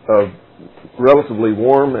relatively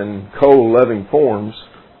warm and cold living forms.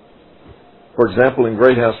 For example, in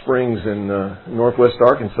Great House Springs in northwest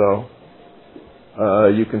Arkansas,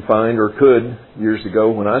 you can find, or could, years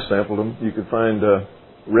ago when I sampled them, you could find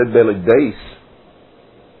red-bellied dace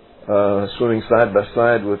swimming side by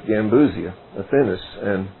side with Gambusia affinis,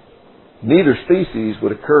 and neither species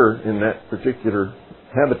would occur in that particular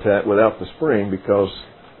habitat without the spring because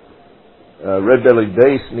red-bellied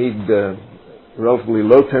dace need relatively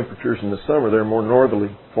low temperatures in the summer. They're more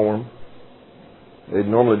northerly form. They'd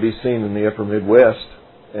normally be seen in the upper Midwest.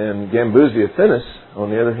 And Gambusia affinis, on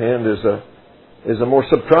the other hand, is a more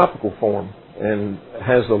subtropical form and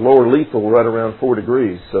has a lower lethal right around 4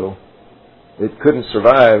 degrees. So it couldn't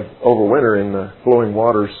survive over winter in the flowing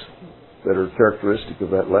waters that are characteristic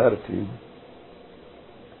of that latitude.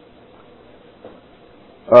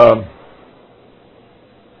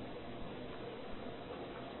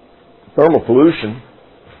 Thermal pollution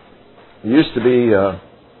used to be a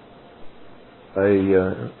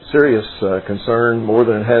serious concern, more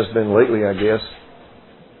than it has been lately, I guess.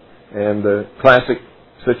 And the classic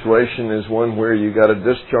situation is one where you got a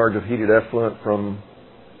discharge of heated effluent from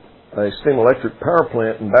a steam electric power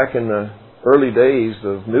plant, and back in the early days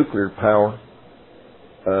of nuclear power,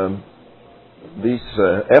 these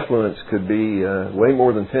effluents could be way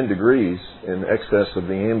more than 10 degrees in excess of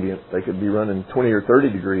the ambient. They could be running 20 or 30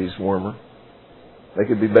 degrees warmer. They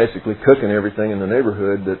could be basically cooking everything in the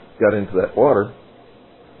neighborhood that got into that water.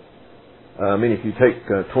 I mean, if you take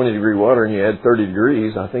 20 degree water and you add 30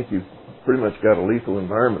 degrees, I think you've pretty much got a lethal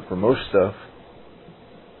environment for most stuff.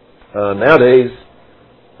 Nowadays,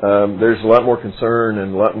 there's a lot more concern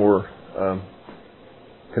and a lot more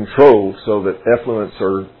control so that effluents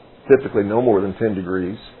are typically no more than 10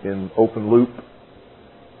 degrees in open loop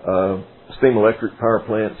steam electric power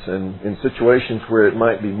plants, and in situations where it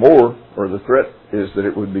might be more, or the threat is that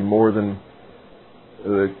it would be more than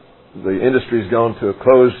the the industry's gone to a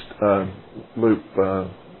closed loop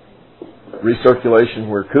recirculation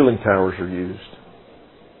where cooling towers are used.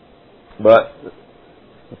 But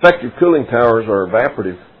effective cooling towers are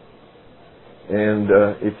evaporative, and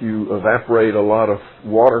if you evaporate a lot of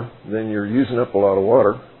water, then you're using up a lot of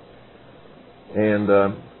water, and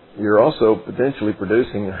you're also potentially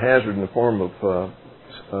producing a hazard in the form of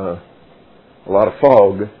a lot of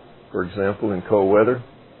fog, for example, in cold weather.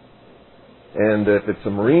 And if it's a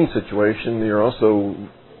marine situation, you're also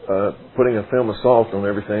putting a film of salt on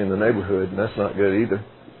everything in the neighborhood, and that's not good either.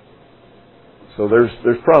 So there's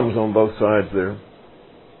problems on both sides there.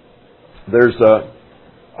 There's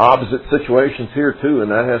opposite situations here too,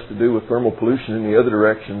 and that has to do with thermal pollution in the other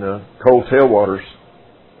direction. Cold tailwaters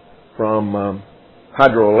from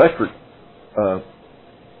hydroelectric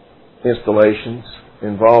installations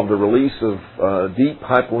involve the release of deep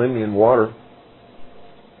hypolemnian water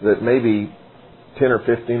that may be 10 or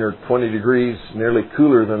 15 or 20 degrees nearly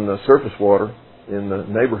cooler than the surface water in the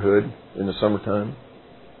neighborhood in the summertime.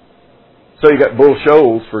 So you got Bull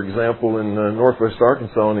Shoals, for example, in northwest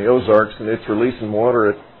Arkansas in the Ozarks, and it's releasing water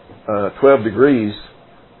at 12 degrees.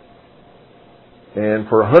 And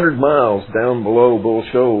for 100 miles down below Bull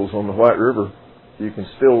Shoals on the White River, you can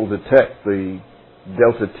still detect the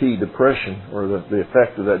delta T depression, or the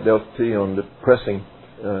effect of that delta T on depressing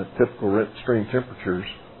typical stream temperatures.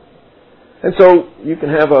 And so you can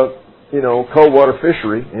have a cold water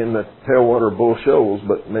fishery in the tailwater of Bull Shoals,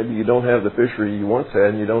 but maybe you don't have the fishery you once had,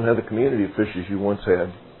 and you don't have the community of fishes you once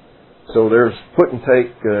had. So there's put and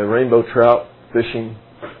take rainbow trout fishing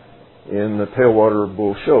in the tailwater of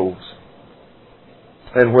Bull Shoals.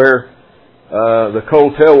 And where the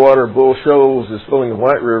cold tailwater of Bull Shoals is filling the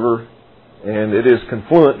White River, and it is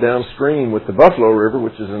confluent downstream with the Buffalo River,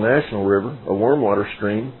 which is a national river, a warm water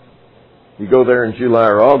stream. You go there in July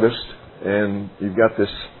or August, and you've got this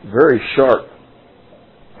very sharp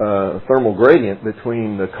thermal gradient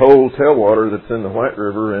between the cold tailwater that's in the White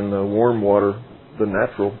River and the warm water, the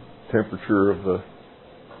natural temperature of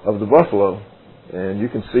the Buffalo. And you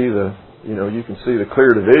can see the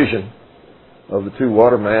clear division of the two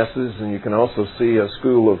water masses, and you can also see a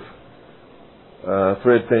school of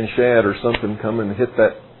threadfin shad or something come and hit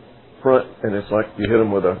that front, and it's like you hit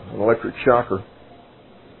them with an electric shocker.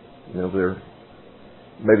 They're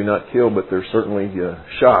maybe not killed, but they're certainly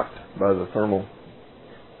shocked by the thermal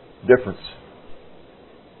difference.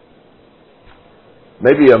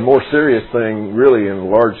 Maybe a more serious thing, really, in a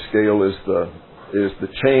large scale, is the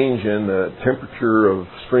change in the temperature of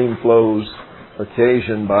stream flows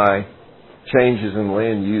occasioned by changes in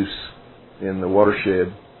land use in the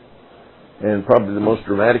watershed. And probably the most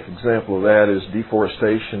dramatic example of that is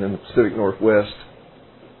deforestation in the Pacific Northwest.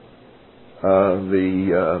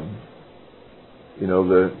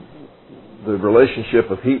 The relationship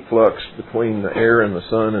of heat flux between the air and the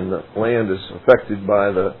sun and the land is affected by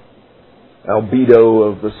the albedo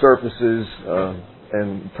of the surfaces,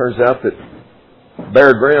 and it turns out that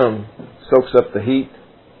bare ground soaks up the heat,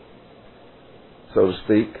 so to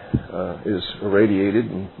speak, is irradiated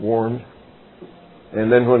and warmed. And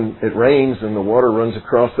then when it rains and the water runs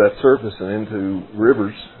across that surface and into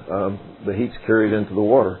rivers, the heat's carried into the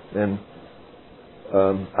water. And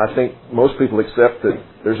I think most people accept that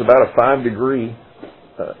there's about a 5-degree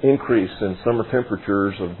increase in summer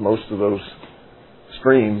temperatures of most of those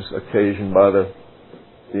streams occasioned by the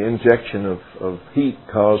injection of heat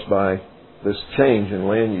caused by this change in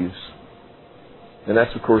land use. And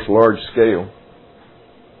that's, of course, large scale.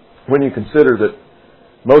 When you consider that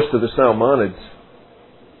most of the salmonids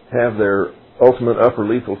have their ultimate upper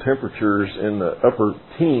lethal temperatures in the upper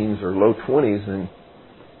teens or low 20s, and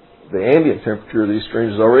the ambient temperature of these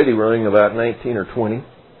streams is already running about 19 or 20,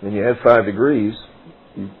 and you add 5 degrees,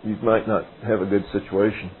 you might not have a good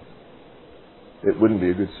situation. It wouldn't be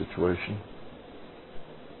a good situation.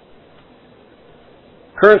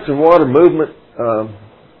 Currents and water movement, I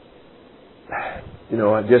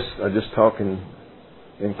just talk in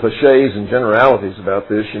cliches and generalities about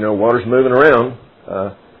this. Water's moving around.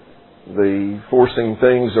 The forcing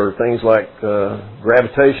things are things like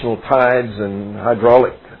gravitational tides and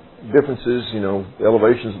hydraulic differences,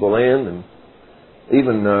 elevations of the land, and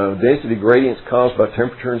even density gradients caused by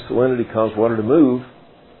temperature and salinity cause water to move.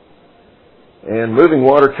 And moving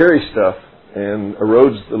water carries stuff and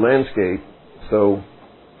erodes the landscape. So,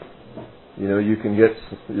 you can get,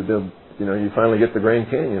 you finally get the Grand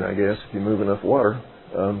Canyon, I guess, if you move enough water.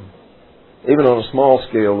 Even on a small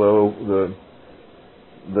scale, though,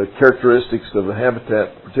 the characteristics of the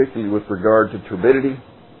habitat, particularly with regard to turbidity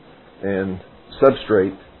and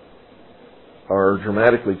substrate, are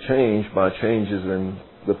dramatically changed by changes in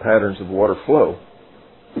the patterns of water flow.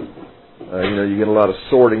 You get a lot of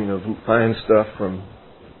sorting of fine stuff from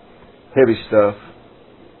heavy stuff.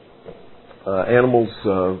 Animals,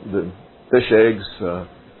 the fish eggs,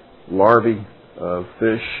 larvae of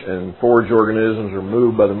fish and forage organisms are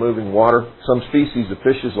moved by the moving water. Some species of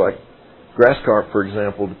fishes, like grass carp, for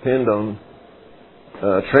example, depend on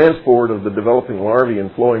transport of the developing larvae in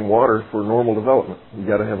flowing water for normal development. You've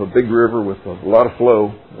got to have a big river with a lot of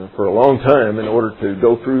flow for a long time in order to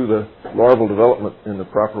go through the larval development in the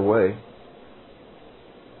proper way.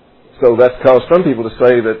 So that's caused some people to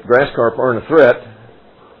say that grass carp aren't a threat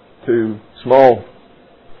to small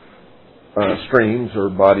streams or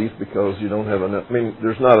bodies because you don't have enough. I mean,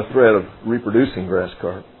 there's not a threat of reproducing grass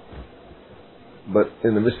carp. But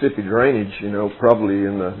in the Mississippi drainage, probably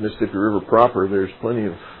in the Mississippi River proper, there's plenty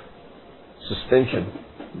of suspension,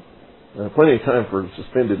 plenty of time for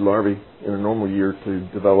suspended larvae in a normal year to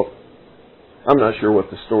develop. I'm not sure what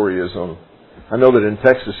the story is on. I know that in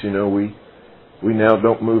Texas, we now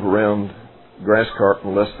don't move around grass carp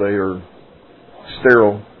unless they are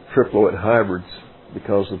sterile triploid hybrids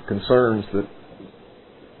because of concerns that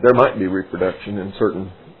there might be reproduction in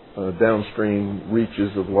certain downstream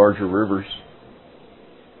reaches of larger rivers.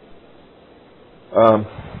 I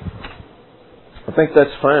think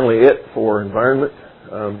that's finally it for environment.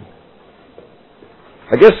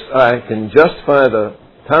 I guess I can justify the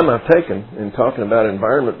time I've taken in talking about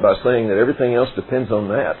environment by saying that everything else depends on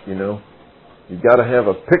that. You've got to have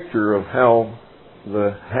a picture of how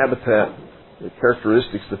the habitat, the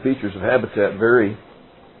characteristics, the features of habitat vary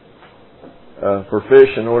for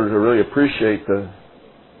fish in order to really appreciate the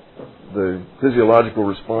physiological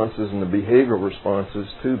responses and the behavioral responses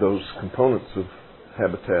to those components of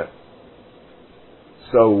habitat.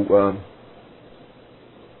 So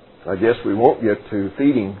I guess we won't get to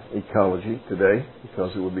feeding ecology today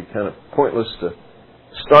because it would be kind of pointless to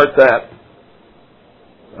start that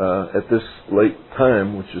at this late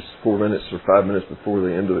time, which is 4 minutes or 5 minutes before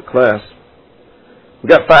the end of the class. We've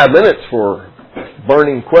got 5 minutes for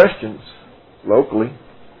burning questions locally.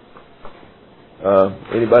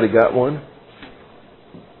 Anybody got one?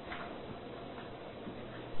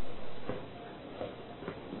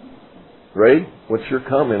 Ray, what's your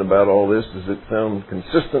comment about all this? Does it sound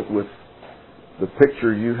consistent with the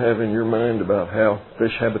picture you have in your mind about how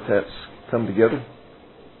fish habitats come together?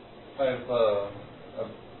 I've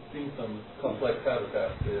seen some complex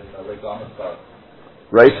habitats in Lake Amistad.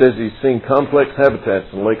 Ray says he's seen complex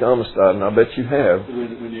habitats in Lake Amistad, and I bet you have.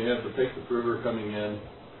 When you have the Pecos River coming in,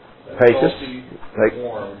 Pecos,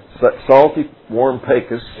 salty, warm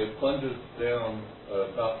Pecos. It plunges down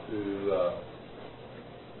about to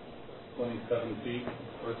 27 feet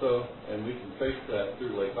or so, and we can trace that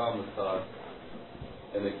through Lake Amistad,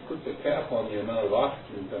 and it puts a cap on the amount of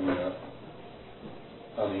oxygen coming up,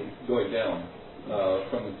 going down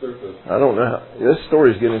from the surface. I don't know. This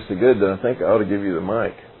story's getting so good that I think I ought to give you the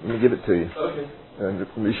mic. Let me give it to you. Okay. And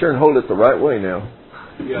be sure and hold it the right way now.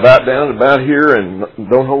 Yeah. About down, about here, and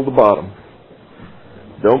don't hold the bottom.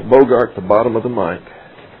 Don't bogart the bottom of the mic.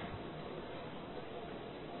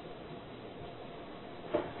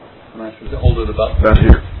 And I should hold it about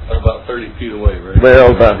here. About 30 feet away, right?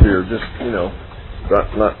 Well, about here. Just,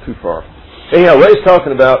 not too far. Anyhow, Ray's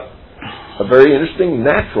talking about a very interesting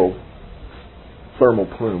natural thermal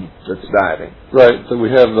plume that's diving. Right. So we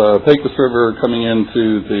have the Pecos River coming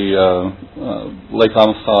into the Lake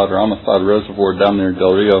Amistad or Amistad Reservoir down near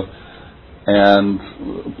Del Rio, and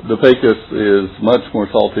the Pecos is much more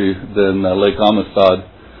salty than Lake Amistad.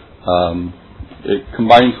 It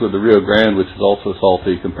combines with the Rio Grande, which is also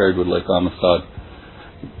salty compared with Lake Amistad.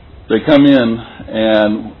 They come in,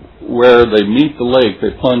 and where they meet the lake,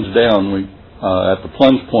 they plunge down. At the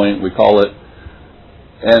plunge point, we call it.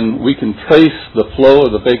 And we can trace the flow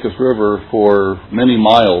of the Pecos River for many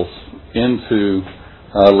miles into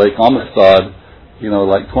Lake Amistad,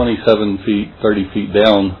 like 27 feet, 30 feet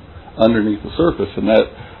down underneath the surface. And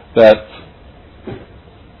that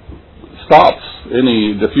stops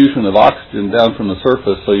any diffusion of oxygen down from the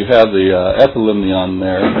surface. So you have the epilymnion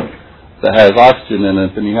there that has oxygen in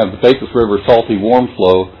it, and you have the Pecos River salty warm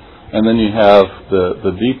flow, and then you have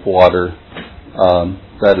the deep water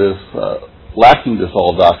that is lacking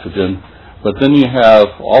dissolved oxygen, but then you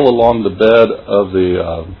have all along the bed of the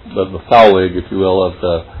Fowlig, if you will, of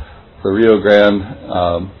the Rio Grande,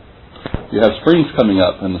 you have springs coming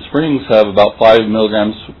up, and the springs have about 5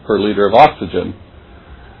 milligrams per liter of oxygen.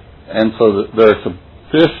 And so there are some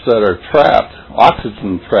fish that are trapped,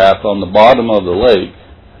 oxygen trapped on the bottom of the lake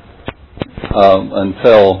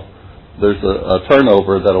until there's a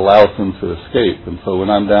turnover that allows them to escape. And so when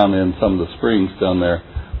I'm down in some of the springs down there,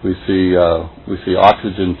 we see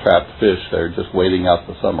oxygen trapped fish that are just waiting out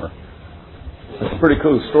the summer. It's a pretty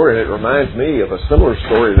cool story, and it reminds me of a similar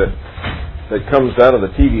story that comes out of the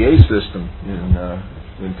TVA system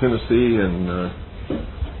in Tennessee and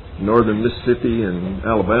northern Mississippi and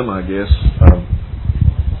Alabama, I guess,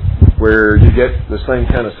 where you get the same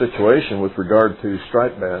kind of situation with regard to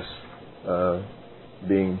striped bass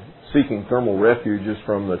seeking thermal refuges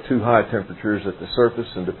from the too high temperatures at the surface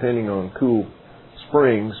and depending on cool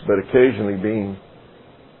springs, but occasionally being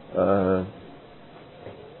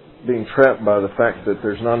trapped by the fact that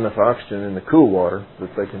there's not enough oxygen in the cool water that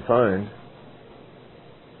they can find.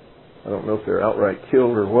 I don't know if they're outright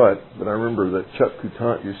killed or what, but I remember that Chuck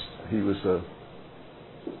Coutant he was a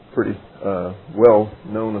pretty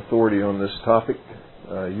well-known authority on this topic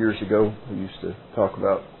years ago. He used to talk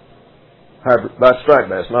about striped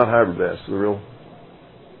bass, not hybrid bass, the real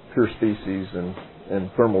pure species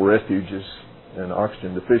and thermal refuges and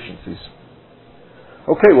oxygen deficiencies.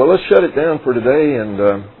 Okay, well, let's shut it down for today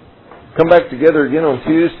and come back together again on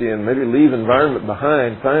Tuesday and maybe leave environment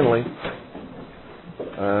behind finally.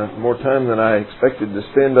 More time than I expected to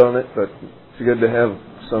spend on it, but it's good to have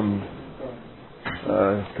some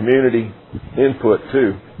community input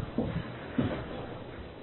too.